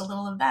I taste a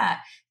little of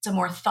that. It's a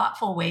more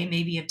thoughtful way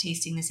maybe of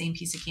tasting the same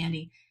piece of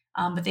candy.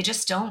 But they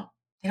just don't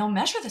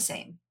measure the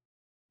same.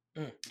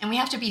 And we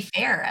have to be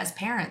fair as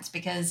parents,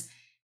 because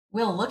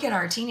we'll look at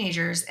our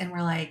teenagers and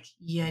we're like,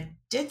 you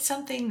did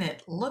something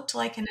that looked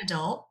like an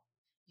adult.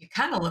 You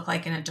kind of look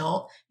like an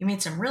adult. You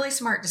made some really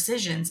smart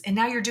decisions. And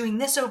now you're doing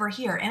this over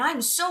here. And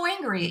I'm so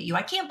angry at you.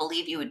 I can't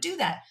believe you would do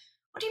that.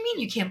 What do you mean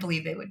you can't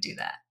believe they would do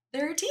that?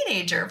 They're a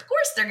teenager. Of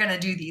course they're going to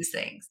do these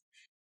things.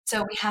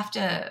 So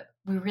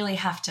we really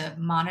have to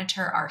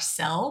monitor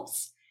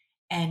ourselves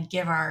and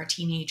give our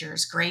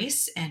teenagers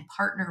grace and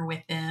partner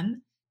with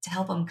them to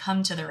help them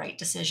come to the right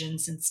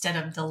decisions, instead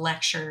of the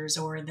lectures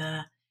or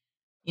the,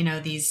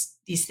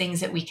 these things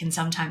that we can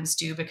sometimes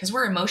do because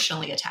we're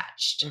emotionally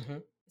attached.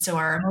 So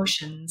our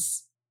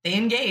emotions they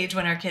engage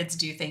when our kids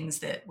do things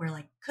that we're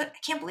like, I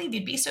can't believe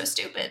you'd be so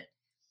stupid.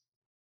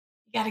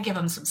 You got to give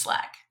them some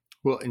slack.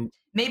 Well, and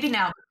Maybe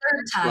now, the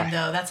third time, right.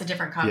 though, that's a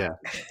different Yeah.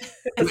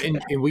 conversation.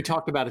 And we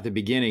talked about at the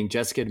beginning,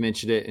 Jessica had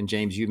mentioned it, and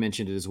James, you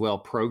mentioned it as well,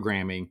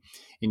 programming.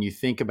 And you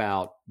think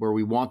about where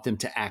we want them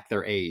to act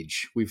their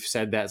age. We've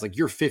said that it's like,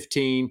 you're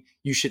 15,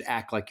 you should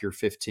act like you're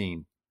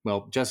 15.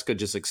 Well, Jessica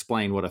just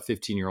explained what a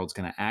 15-year-old's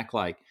going to act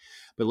like.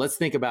 But let's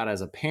think about, as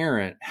a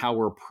parent, how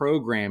we're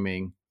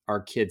programming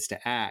our kids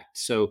to act.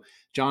 So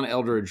John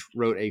Eldredge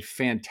wrote a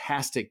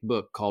fantastic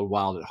book called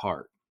Wild at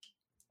Heart.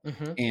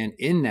 Mm-hmm. And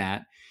in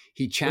that,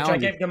 he Which I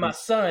challenges. gave to my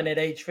son at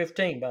age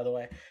 15, by the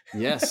way.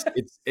 Yes,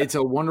 it's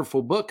a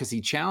wonderful book because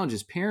he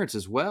challenges parents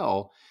as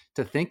well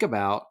to think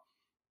about,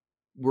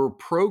 we're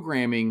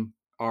programming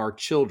our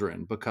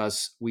children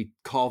because we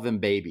call them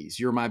babies.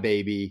 You're my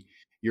baby,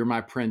 you're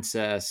my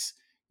princess,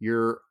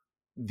 you're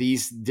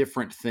these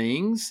different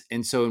things.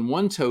 And so in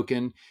one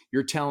token,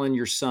 you're telling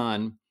your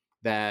son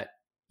that,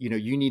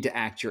 you need to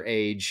act your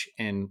age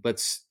and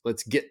let's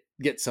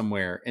get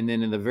somewhere. And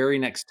then in the very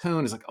next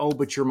tone, it's like, oh,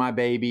 but you're my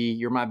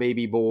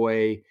baby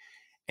boy.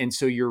 And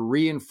so you're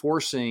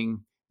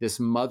reinforcing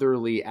this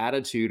motherly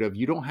attitude of,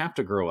 you don't have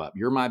to grow up.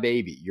 You're my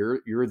baby.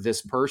 You're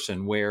this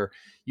person, where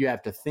you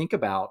have to think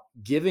about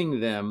giving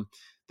them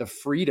the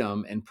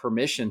freedom and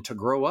permission to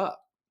grow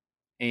up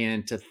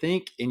and to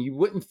think. And you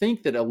wouldn't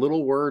think that a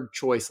little word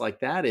choice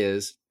like that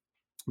is,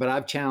 but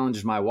I've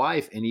challenged my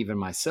wife and even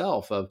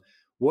myself of,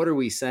 what are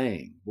we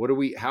saying?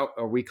 How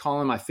are we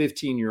calling my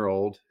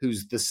 15-year-old,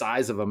 who's the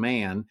size of a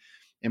man?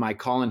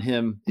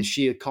 Is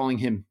she calling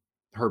him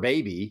her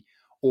baby?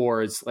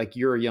 Or it's like,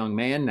 you're a young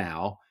man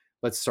now,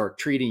 let's start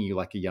treating you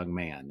like a young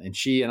man. And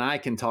she and I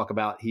can talk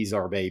about, he's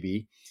our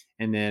baby.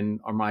 And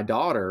then my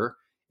daughter,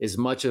 as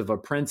much of a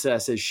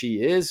princess as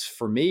she is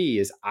for me,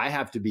 is I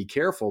have to be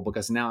careful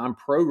because now I'm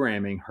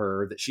programming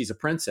her that she's a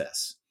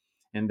princess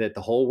and that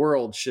the whole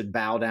world should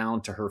bow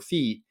down to her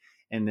feet.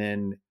 And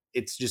then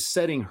it's just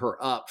setting her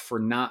up for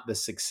not the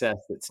success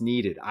that's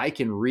needed. I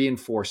can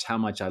reinforce how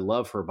much I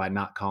love her by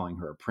not calling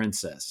her a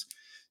princess.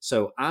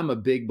 So I'm a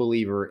big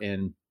believer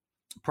in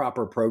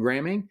proper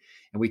programming.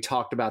 And we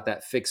talked about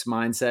that fixed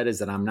mindset, is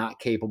that I'm not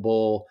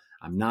capable,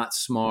 I'm not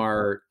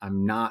smart,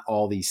 I'm not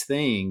all these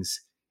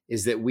things,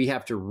 is that we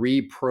have to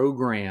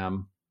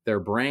reprogram their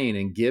brain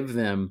and give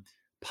them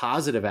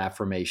positive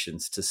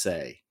affirmations to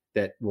say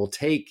that will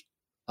take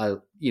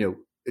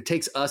it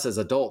takes us as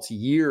adults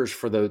years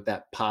for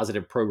that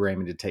positive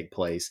programming to take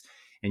place.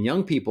 And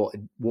young people, it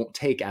won't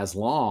take as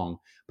long,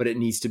 but it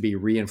needs to be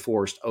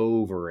reinforced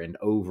over and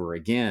over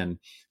again.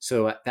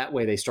 So that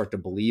way they start to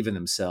believe in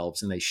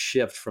themselves and they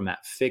shift from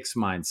that fixed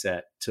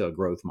mindset to a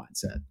growth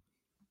mindset.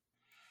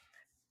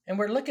 And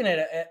we're looking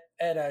at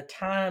a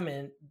time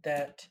in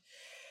that,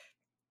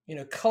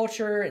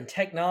 culture and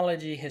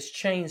technology has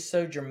changed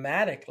so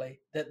dramatically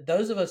that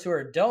those of us who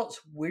are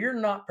adults, we're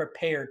not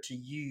prepared to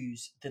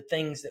use the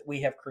things that we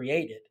have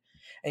created.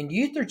 And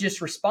youth are just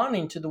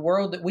responding to the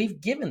world that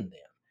we've given them.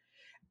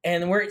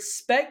 And we're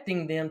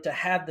expecting them to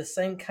have the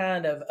same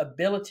kind of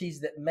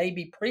abilities that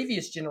maybe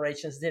previous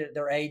generations did at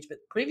their age. But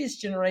previous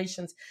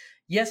generations,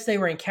 yes, they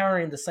were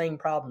encountering the same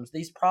problems.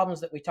 These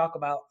problems that we talk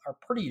about are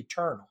pretty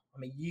eternal. I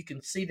mean, you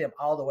can see them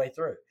all the way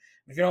through.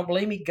 If you don't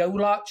believe me, go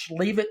watch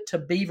Leave It to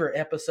Beaver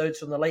episodes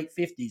from the late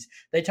 50s.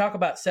 They talk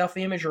about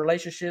self-image,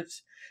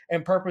 relationships,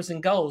 and purpose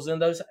and goals.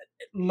 And those,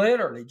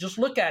 literally, just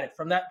look at it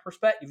from that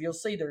perspective. You'll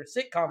see their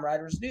sitcom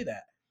writers do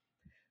that.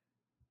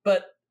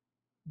 But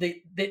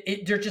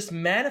they're just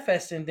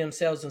manifesting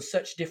themselves in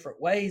such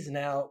different ways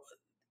now.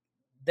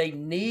 They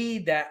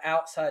need that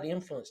outside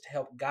influence to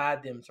help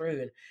guide them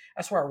through. And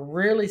that's where I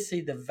really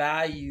see the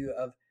value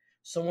of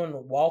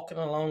someone walking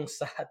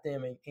alongside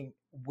them and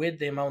with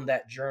them on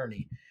that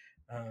journey.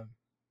 All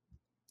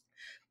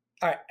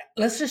right,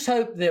 let's just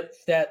hope that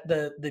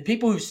the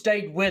people who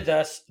stayed with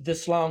us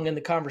this long in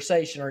the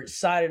conversation are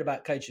excited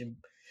about coaching.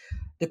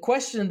 The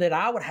question that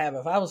I would have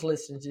if I was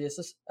listening to this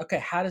is, okay,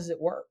 how does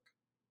it work?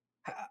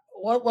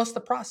 What's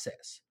the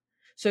process?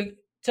 So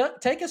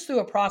take us through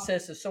a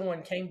process. If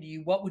someone came to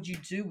you, what would you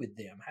do with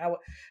them?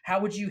 How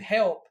would you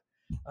help?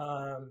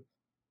 How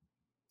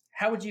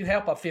would you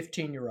help a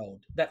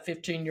 15-year-old, that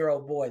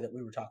 15-year-old boy that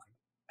we were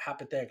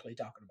hypothetically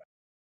talking about?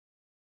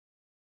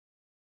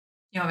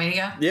 You want me to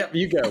go? Yep,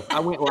 you go. I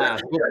went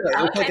last.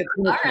 We'll take a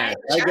All right,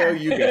 I go,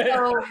 you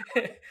go.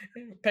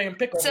 Paying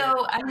pickle.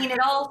 So, I mean, it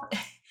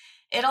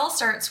all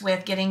starts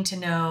with getting to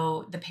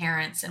know the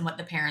parents and what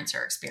the parents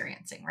are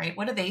experiencing, right?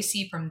 What do they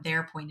see from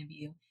their point of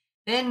view?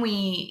 Then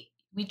we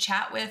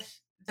chat with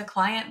the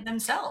client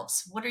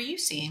themselves. What are you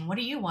seeing? What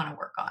do you want to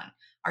work on?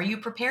 Are you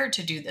prepared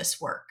to do this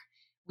work?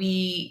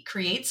 We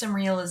create some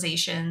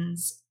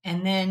realizations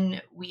and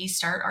then we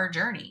start our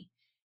journey.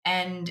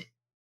 And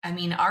I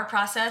mean, our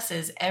process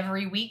is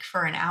every week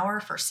for an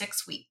hour for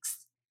 6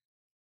 weeks.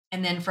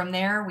 And then from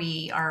there,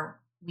 we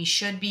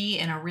should be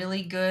in a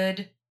really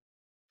good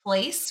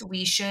place.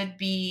 We should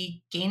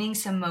be gaining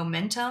some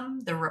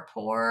momentum, the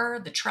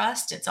rapport, the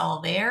trust, it's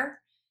all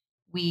there.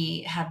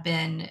 We have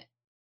been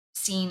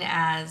seen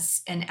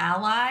as an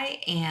ally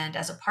and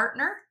as a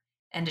partner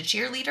and a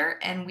cheerleader,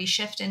 and we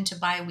shift into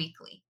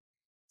biweekly.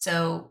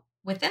 So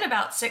within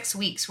about 6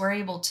 weeks, we're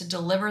able to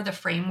deliver the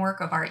framework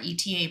of our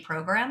ETA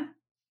program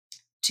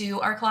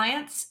to our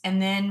clients,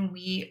 and then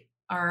we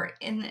are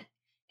in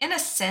a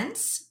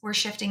sense, we're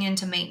shifting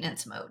into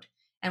maintenance mode,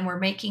 and we're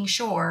making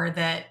sure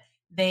that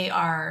they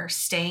are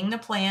staying the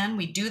plan.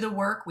 We do the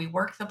work, we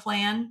work the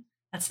plan.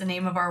 That's the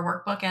name of our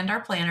workbook and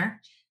our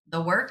planner,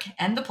 the work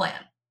and the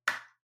plan.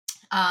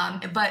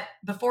 But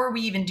before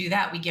we even do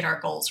that, we get our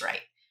goals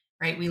right,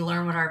 right? We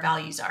learn what our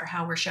values are,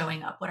 how we're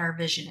showing up, what our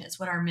vision is,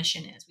 what our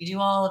mission is. We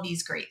do all of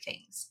these great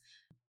things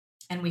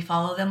and we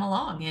follow them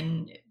along.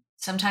 And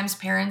sometimes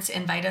parents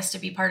invite us to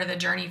be part of the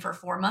journey for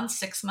 4 months,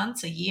 6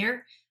 months, a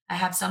year. I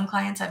have some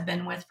clients I've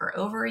been with for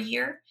over a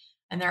year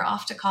and they're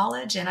off to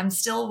college, and I'm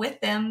still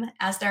with them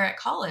as they're at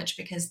college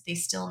because they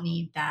still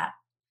need that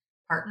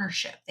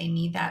partnership. They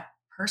need that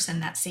person,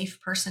 that safe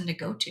person to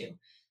go to.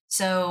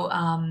 So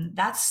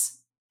that's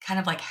kind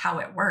of like how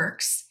it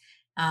works.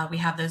 We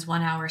have those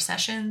 1 hour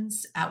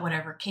sessions at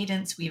whatever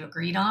cadence we've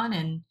agreed on,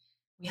 and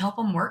we help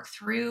them work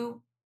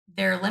through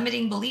their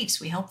limiting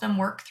beliefs. We help them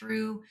work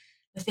through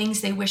the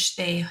things they wish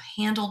they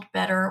handled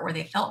better or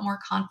they felt more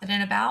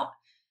confident about.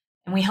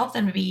 And we help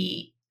them to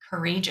be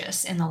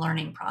courageous in the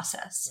learning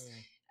process.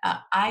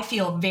 Mm. I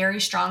feel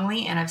very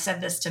strongly, and I've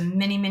said this to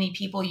many, many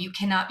people, you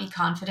cannot be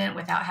confident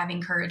without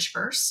having courage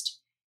first.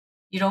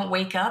 You don't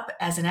wake up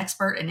as an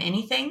expert in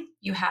anything.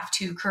 You have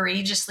to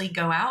courageously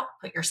go out,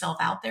 put yourself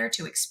out there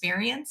to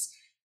experience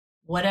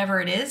whatever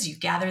it is. You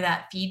gather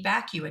that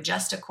feedback, you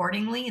adjust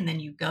accordingly, and then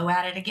you go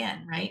at it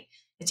again, right?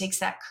 It takes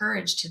that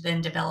courage to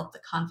then develop the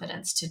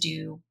confidence to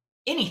do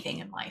anything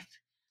in life.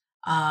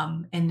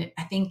 And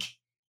I think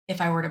if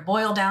I were to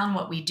boil down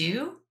what we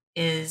do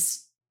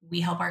is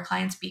we help our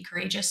clients be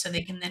courageous so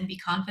they can then be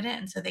confident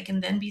and so they can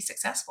then be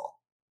successful.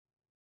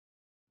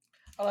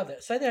 I love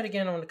that. Say that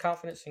again on the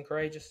confidence and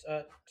courageous.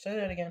 Say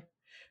that again.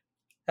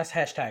 That's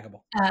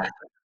hashtagable. Uh,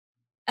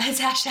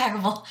 it's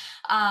hashtagable.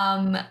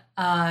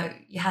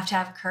 You have to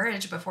have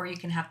courage before you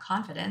can have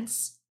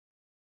confidence.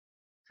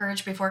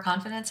 Courage before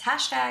confidence.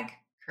 Hashtag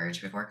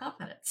courage before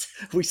confidence.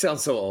 We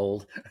sound so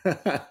old. Gosh,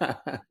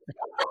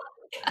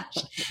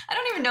 I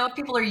don't even know if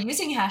people are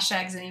using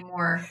hashtags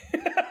anymore.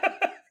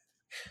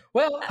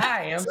 Well,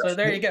 I am. So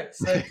there you go.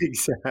 So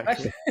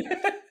Exactly.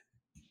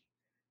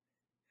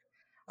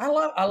 I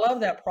love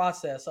that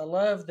process. I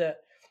love that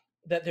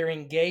they're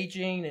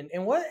engaging,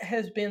 and what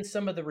has been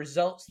some of the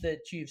results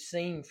that you've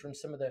seen from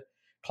some of the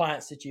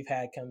clients that you've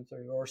had come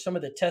through, or some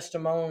of the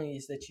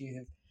testimonies that you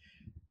have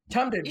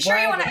time to You sure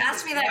you brag want to on?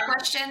 ask me that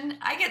question?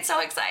 I get so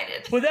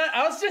excited. Well, that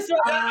I was just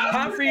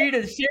time for you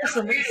to share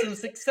some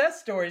success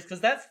stories,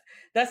 because that's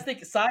the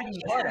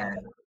exciting part of Sure. it.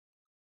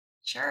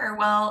 Sure.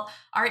 Well,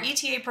 our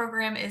ETA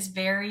program is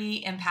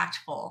very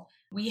impactful.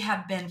 We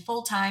have been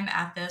full time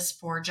at this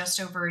for just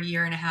over a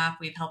year and a half.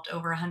 We've helped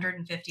over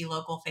 150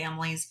 local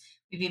families.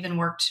 We've even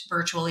worked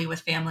virtually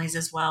with families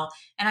as well.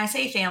 And I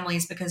say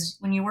families because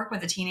when you work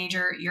with a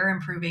teenager, you're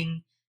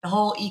improving the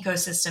whole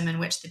ecosystem in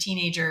which the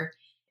teenager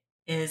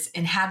is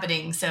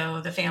inhabiting. So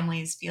the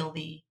families feel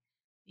the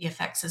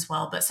effects as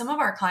well. But some of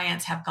our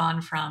clients have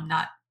gone from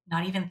not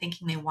even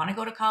thinking they want to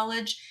go to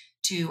college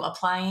to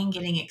applying,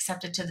 getting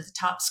accepted to the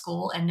top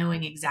school, and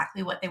knowing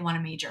exactly what they want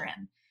to major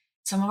in.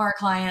 Some of our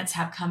clients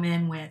have come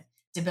in with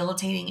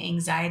debilitating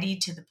anxiety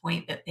to the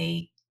point that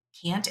they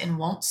can't and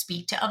won't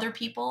speak to other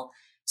people.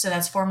 So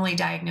that's formally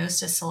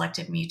diagnosed as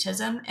selective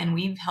mutism. And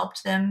we've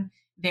helped them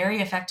very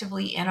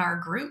effectively in our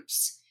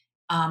groups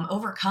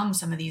overcome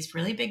some of these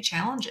really big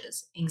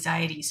challenges: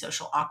 anxiety,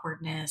 social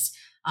awkwardness,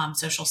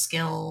 social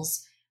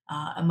skills,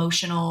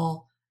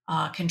 emotional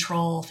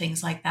control,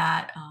 things like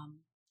that,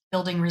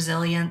 building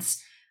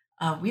resilience.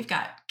 We've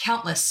got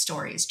countless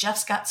stories.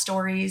 Jeff's got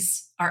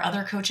stories. Our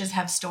other coaches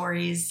have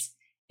stories.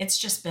 It's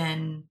just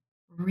been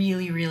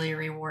really, really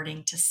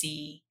rewarding to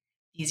see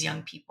these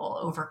young people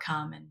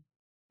overcome and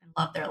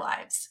love their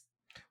lives.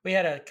 We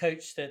had a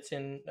coach that's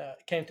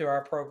came through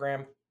our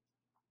program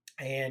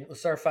and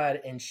was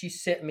certified, and she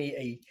sent me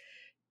a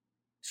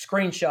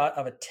screenshot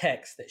of a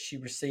text that she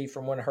received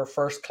from one of her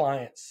first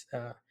clients.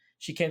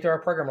 She came through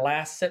our program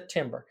last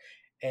September,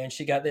 and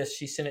she got this.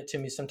 She sent it to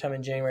me sometime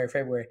in January,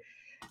 February,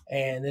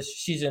 and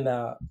she's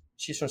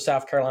from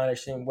South Carolina.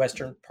 She's in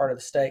western part of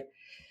the state,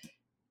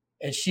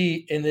 and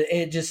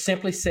it just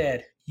simply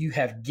said, "You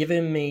have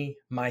given me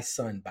my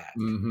son back."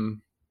 Mm-hmm.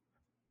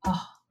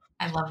 Oh,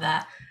 I love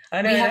that.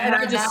 I know, We have and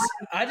heard that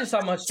I just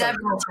saw much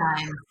several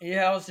times.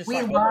 yeah, I was just We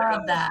like, "Oh my love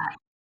goodness."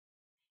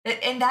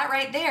 that. And that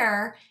right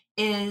there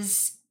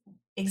is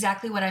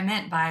exactly what I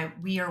meant by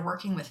we are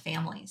working with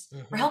families. We're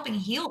Mm-hmm. helping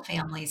heal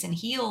families and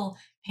heal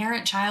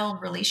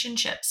parent-child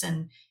relationships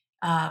and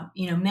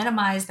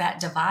minimize that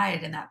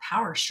divide and that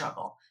power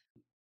struggle.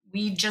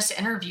 We just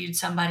interviewed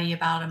somebody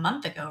about a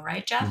month ago,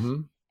 right, Jeff?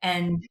 Mm-hmm.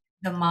 And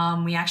the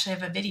mom, we actually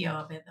have a video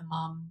of it. The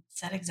mom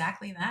said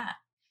exactly that.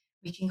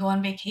 We can go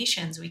on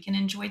vacations, we can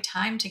enjoy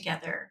time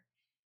together,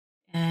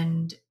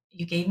 and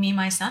you gave me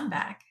my son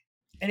back.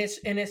 it's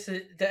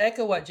to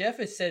echo what Jeff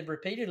has said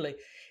repeatedly.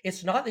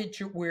 It's not that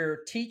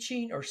we're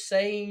teaching or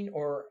saying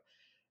or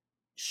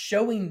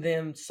showing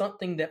them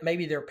something that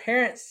maybe their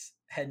parents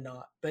had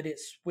not, but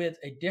it's with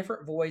a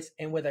different voice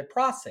and with a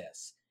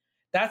process.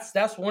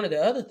 That's one of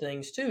the other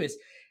things too, is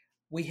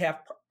we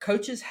have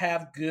coaches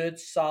have good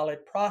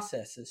solid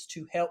processes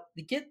to help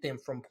to get them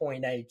from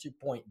point A to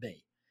point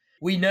B.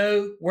 We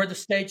know where the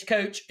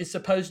stagecoach is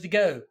supposed to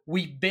go.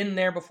 We've been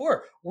there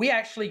before. We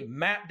actually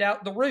mapped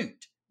out the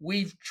route.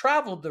 We've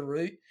traveled the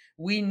route.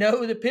 We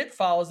know the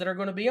pitfalls that are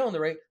going to be on the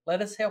route.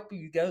 Let us help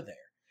you go there.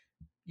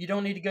 You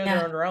don't need to go there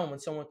Yeah. on your own when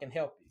someone can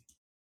help you.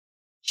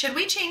 Should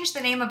we change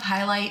the name of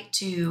Highlight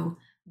to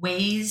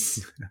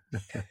Waze?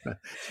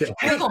 Hey,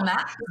 Google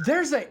Maps.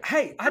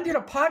 I did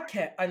a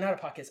podcast, not a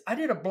podcast. I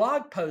did a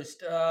blog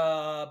post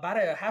about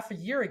a half a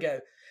year ago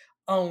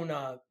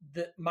on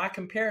my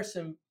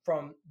comparison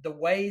from the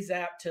Waze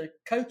app to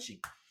coaching,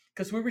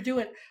 because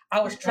I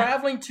was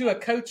traveling to a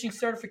coaching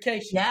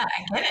certification. Yeah,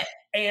 I get it.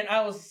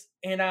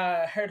 And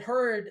I had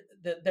heard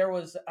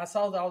that I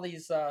saw all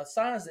these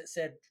signs that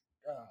said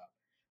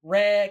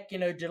wreck,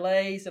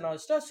 delays and all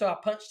this stuff. So I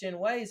punched in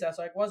Waze. I was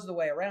like, what's the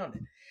way around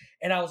it?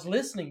 And I was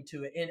listening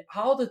to it and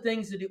all the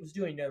things that it was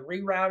doing,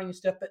 rerouting and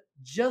stuff, but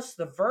just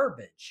the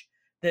verbiage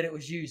that it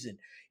was using,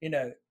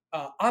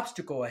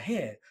 obstacle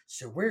ahead.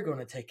 So we're going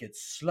to take it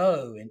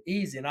slow and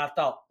easy. And I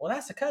thought, well,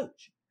 that's a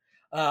coach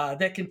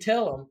that can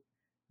tell them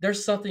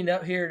there's something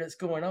up here that's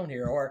going on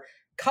here, or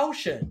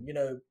caution,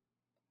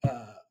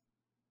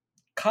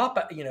 cop,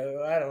 I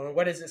don't know,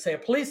 what does it say? A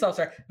police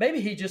officer,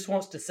 maybe he just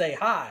wants to say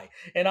hi.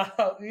 And I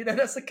thought,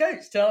 that's a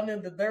coach telling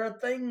them that there are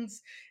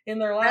things in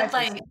their life.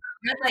 Red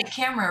light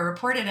camera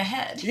reported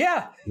ahead.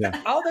 Yeah.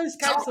 All those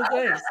types of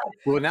things.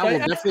 Well, now we'll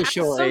definitely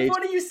show so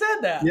funny you said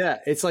that. Yeah.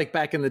 It's like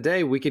back in the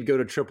day, we could go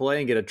to AAA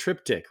and get a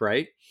triptych,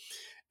 right?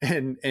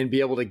 And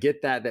be able to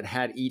get that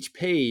had each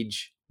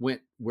page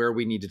went where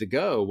we needed to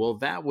go. Well,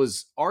 that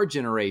was our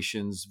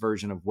generation's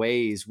version of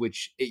Waze,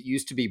 which it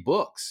used to be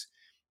books.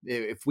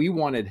 If we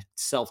wanted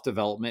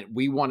self-development,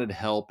 we wanted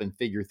help and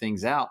figure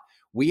things out,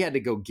 we had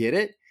to go get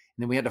it. And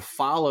then we had to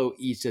follow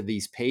each of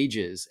these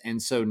pages. And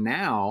so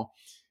now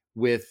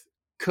with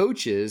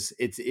coaches,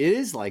 it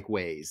is like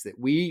Waze, that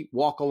we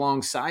walk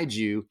alongside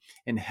you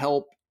and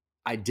help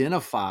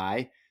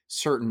identify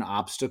certain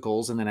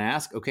obstacles and then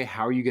ask, okay,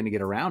 how are you going to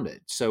get around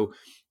it? So,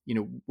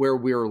 where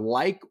we're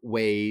like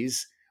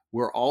Waze,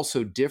 we're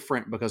also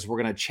different because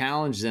we're going to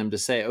challenge them to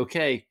say,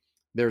 okay,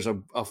 there's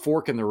a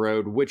fork in the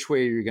road, which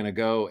way are you going to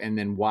go? And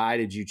then why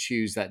did you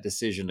choose that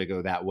decision to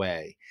go that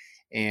way?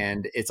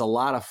 And it's a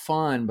lot of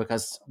fun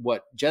because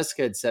what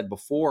Jessica had said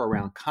before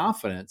around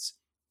confidence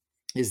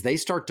is they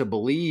start to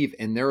believe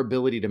in their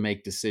ability to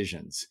make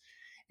decisions.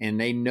 And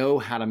they know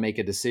how to make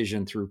a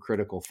decision through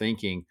critical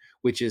thinking,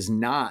 which is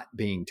not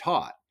being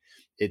taught.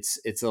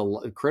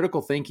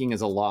 Critical thinking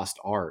is a lost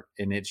art.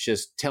 And it's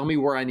just, tell me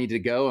where I need to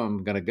go,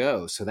 I'm going to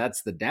go. So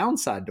that's the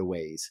downside to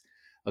Waze.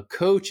 A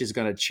coach is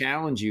going to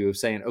challenge you of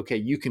saying, okay,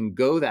 you can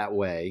go that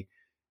way.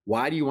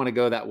 Why do you want to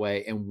go that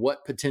way? And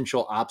what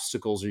potential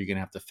obstacles are you going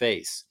to have to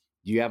face?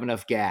 Do you have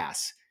enough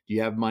gas? Do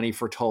you have money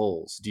for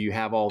tolls? Do you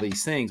have all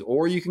these things?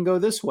 Or you can go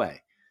this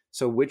way.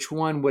 So which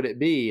one would it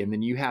be? And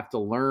then you have to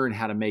learn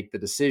how to make the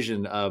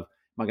decision of,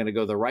 am I going to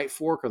go the right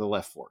fork or the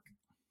left fork?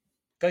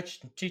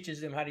 Coach teaches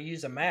them how to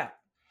use a map.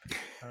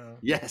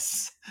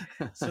 Yes.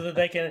 So that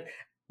they can,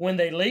 when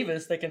they leave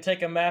us, they can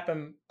take a map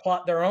and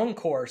plot their own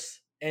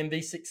course and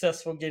be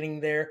successful getting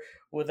there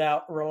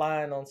without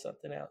relying on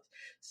something else.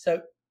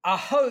 So I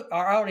hope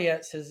our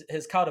audience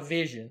has caught a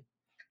vision.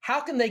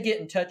 How can they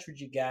get in touch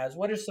with you guys?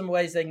 What are some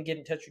ways they can get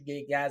in touch with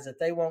you guys if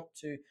they want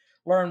to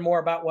learn more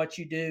about what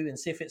you do and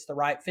see if it's the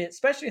right fit,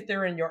 especially if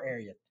they're in your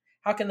area?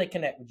 How can they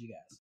connect with you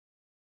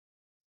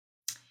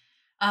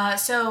guys?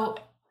 So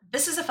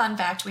this is a fun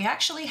fact. We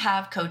actually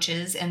have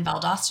coaches in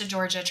Valdosta,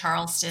 Georgia,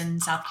 Charleston,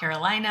 South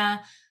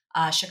Carolina,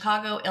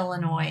 Chicago,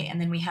 Illinois, and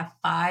then we have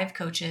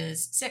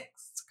 6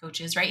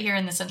 coaches right here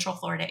in the Central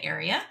Florida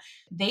area.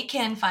 They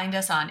can find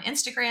us on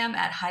Instagram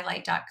at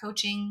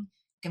highlight.coaching.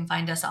 You can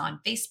find us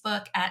on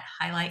Facebook at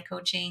highlight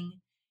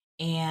coaching.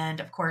 And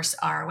of course,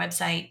 our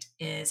website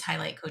is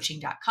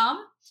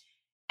highlightcoaching.com.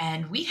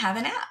 And we have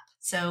an app.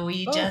 So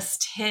we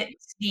just hit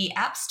the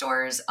app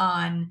stores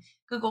on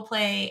Google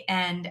Play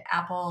and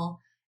Apple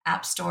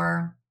App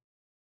Store.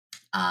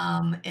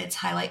 It's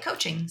Highlight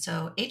Coaching.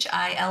 So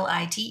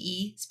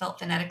HILITE spelled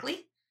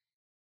phonetically.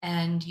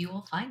 And you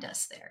will find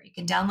us there. You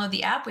can download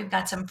the app. We've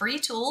got some free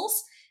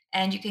tools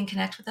and you can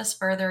connect with us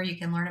further. You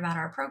can learn about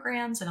our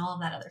programs and all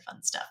of that other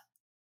fun stuff.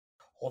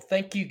 Well,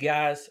 thank you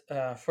guys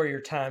for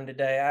your time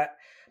today.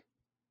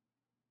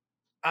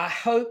 I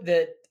hope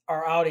that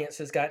our audience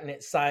has gotten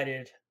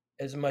excited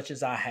as much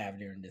as I have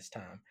during this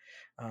time,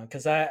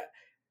 because I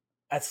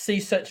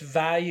see such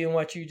value in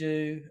what you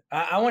do.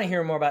 I want to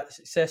hear more about the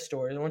success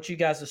stories. I want you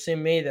guys to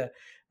send me the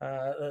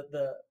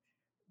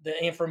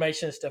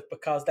information and stuff,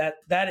 because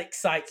that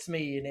excites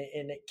me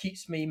and it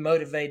keeps me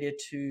motivated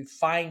to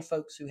find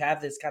folks who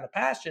have this kind of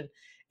passion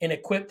and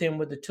equip them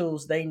with the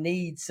tools they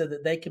need so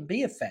that they can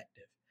be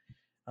effective.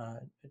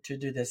 to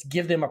do this.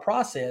 Give them a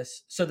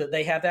process so that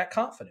they have that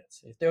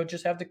confidence. If they'll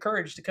just have the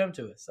courage to come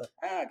to us. So,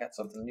 I got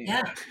something new.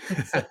 Yeah.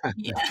 So,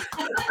 Yeah.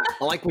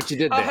 I like what you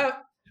did there.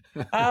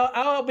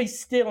 I'll be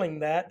stealing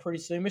that pretty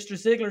soon. Mr.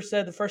 Ziegler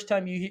said the first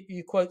time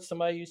you quote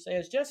somebody, you say,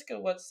 as Jessica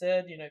once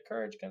said,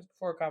 courage comes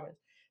before confidence.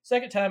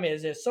 Second time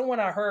is someone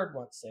I heard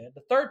once said.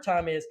 The third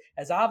time is,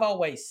 as I've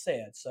always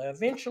said. So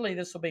eventually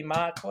this will be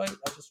my quote.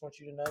 I just want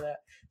you to know that.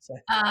 So,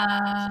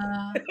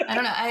 I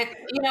don't know.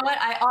 You know what?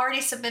 I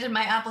already submitted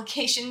my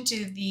application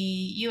to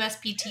the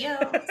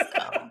USPTO.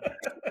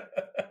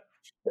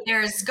 So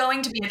there's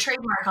going to be a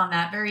trademark on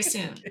that very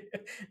soon.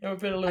 And we'll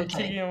put a little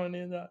T on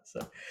it.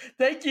 So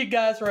thank you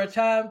guys for our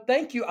time.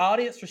 Thank you,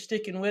 audience, for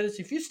sticking with us.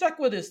 If you stuck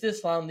with us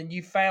this long, then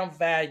you found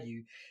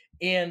value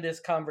in this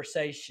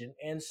conversation.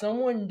 And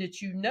someone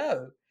that you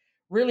know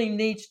really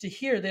needs to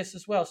hear this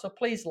as well. So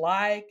please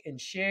like and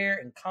share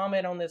and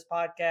comment on this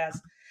podcast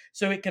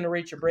so it can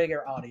reach a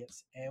bigger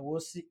audience. And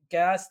we'll see,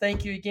 guys.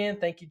 Thank you again.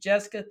 Thank you,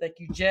 Jessica. Thank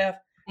you, Jeff.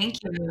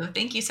 Thank you.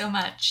 Thank you so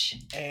much.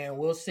 And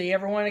we'll see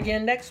everyone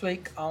again next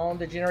week on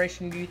the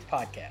Generation Youth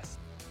Podcast.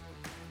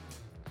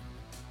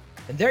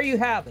 And there you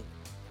have it.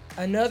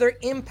 Another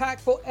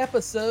impactful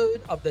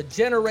episode of the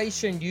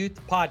Generation Youth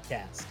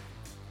Podcast.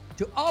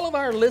 To all of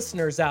our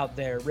listeners out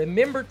there,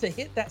 remember to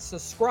hit that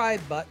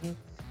subscribe button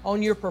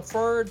on your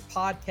preferred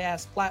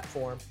podcast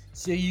platform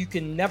so you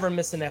can never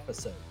miss an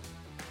episode.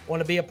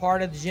 Want to be a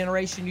part of the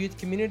Generation Youth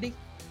community?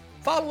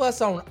 Follow us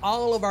on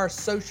all of our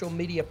social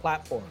media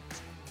platforms.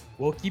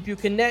 We'll keep you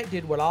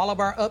connected with all of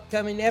our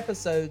upcoming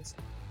episodes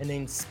and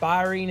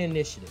inspiring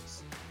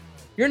initiatives.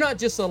 You're not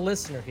just a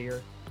listener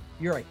here,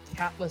 you're a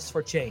catalyst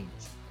for change.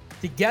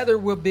 Together,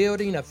 we're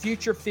building a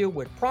future filled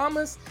with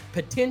promise,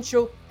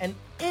 potential, and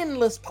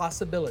endless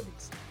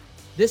possibilities.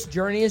 This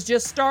journey is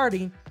just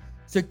starting,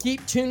 so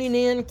keep tuning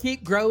in,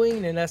 keep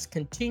growing, and let's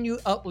continue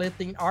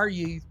uplifting our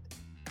youth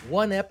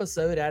one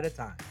episode at a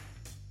time.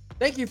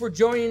 Thank you for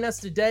joining us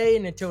today,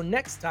 and until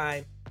next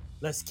time,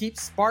 let's keep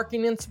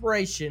sparking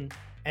inspiration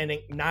and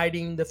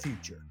igniting the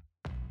future.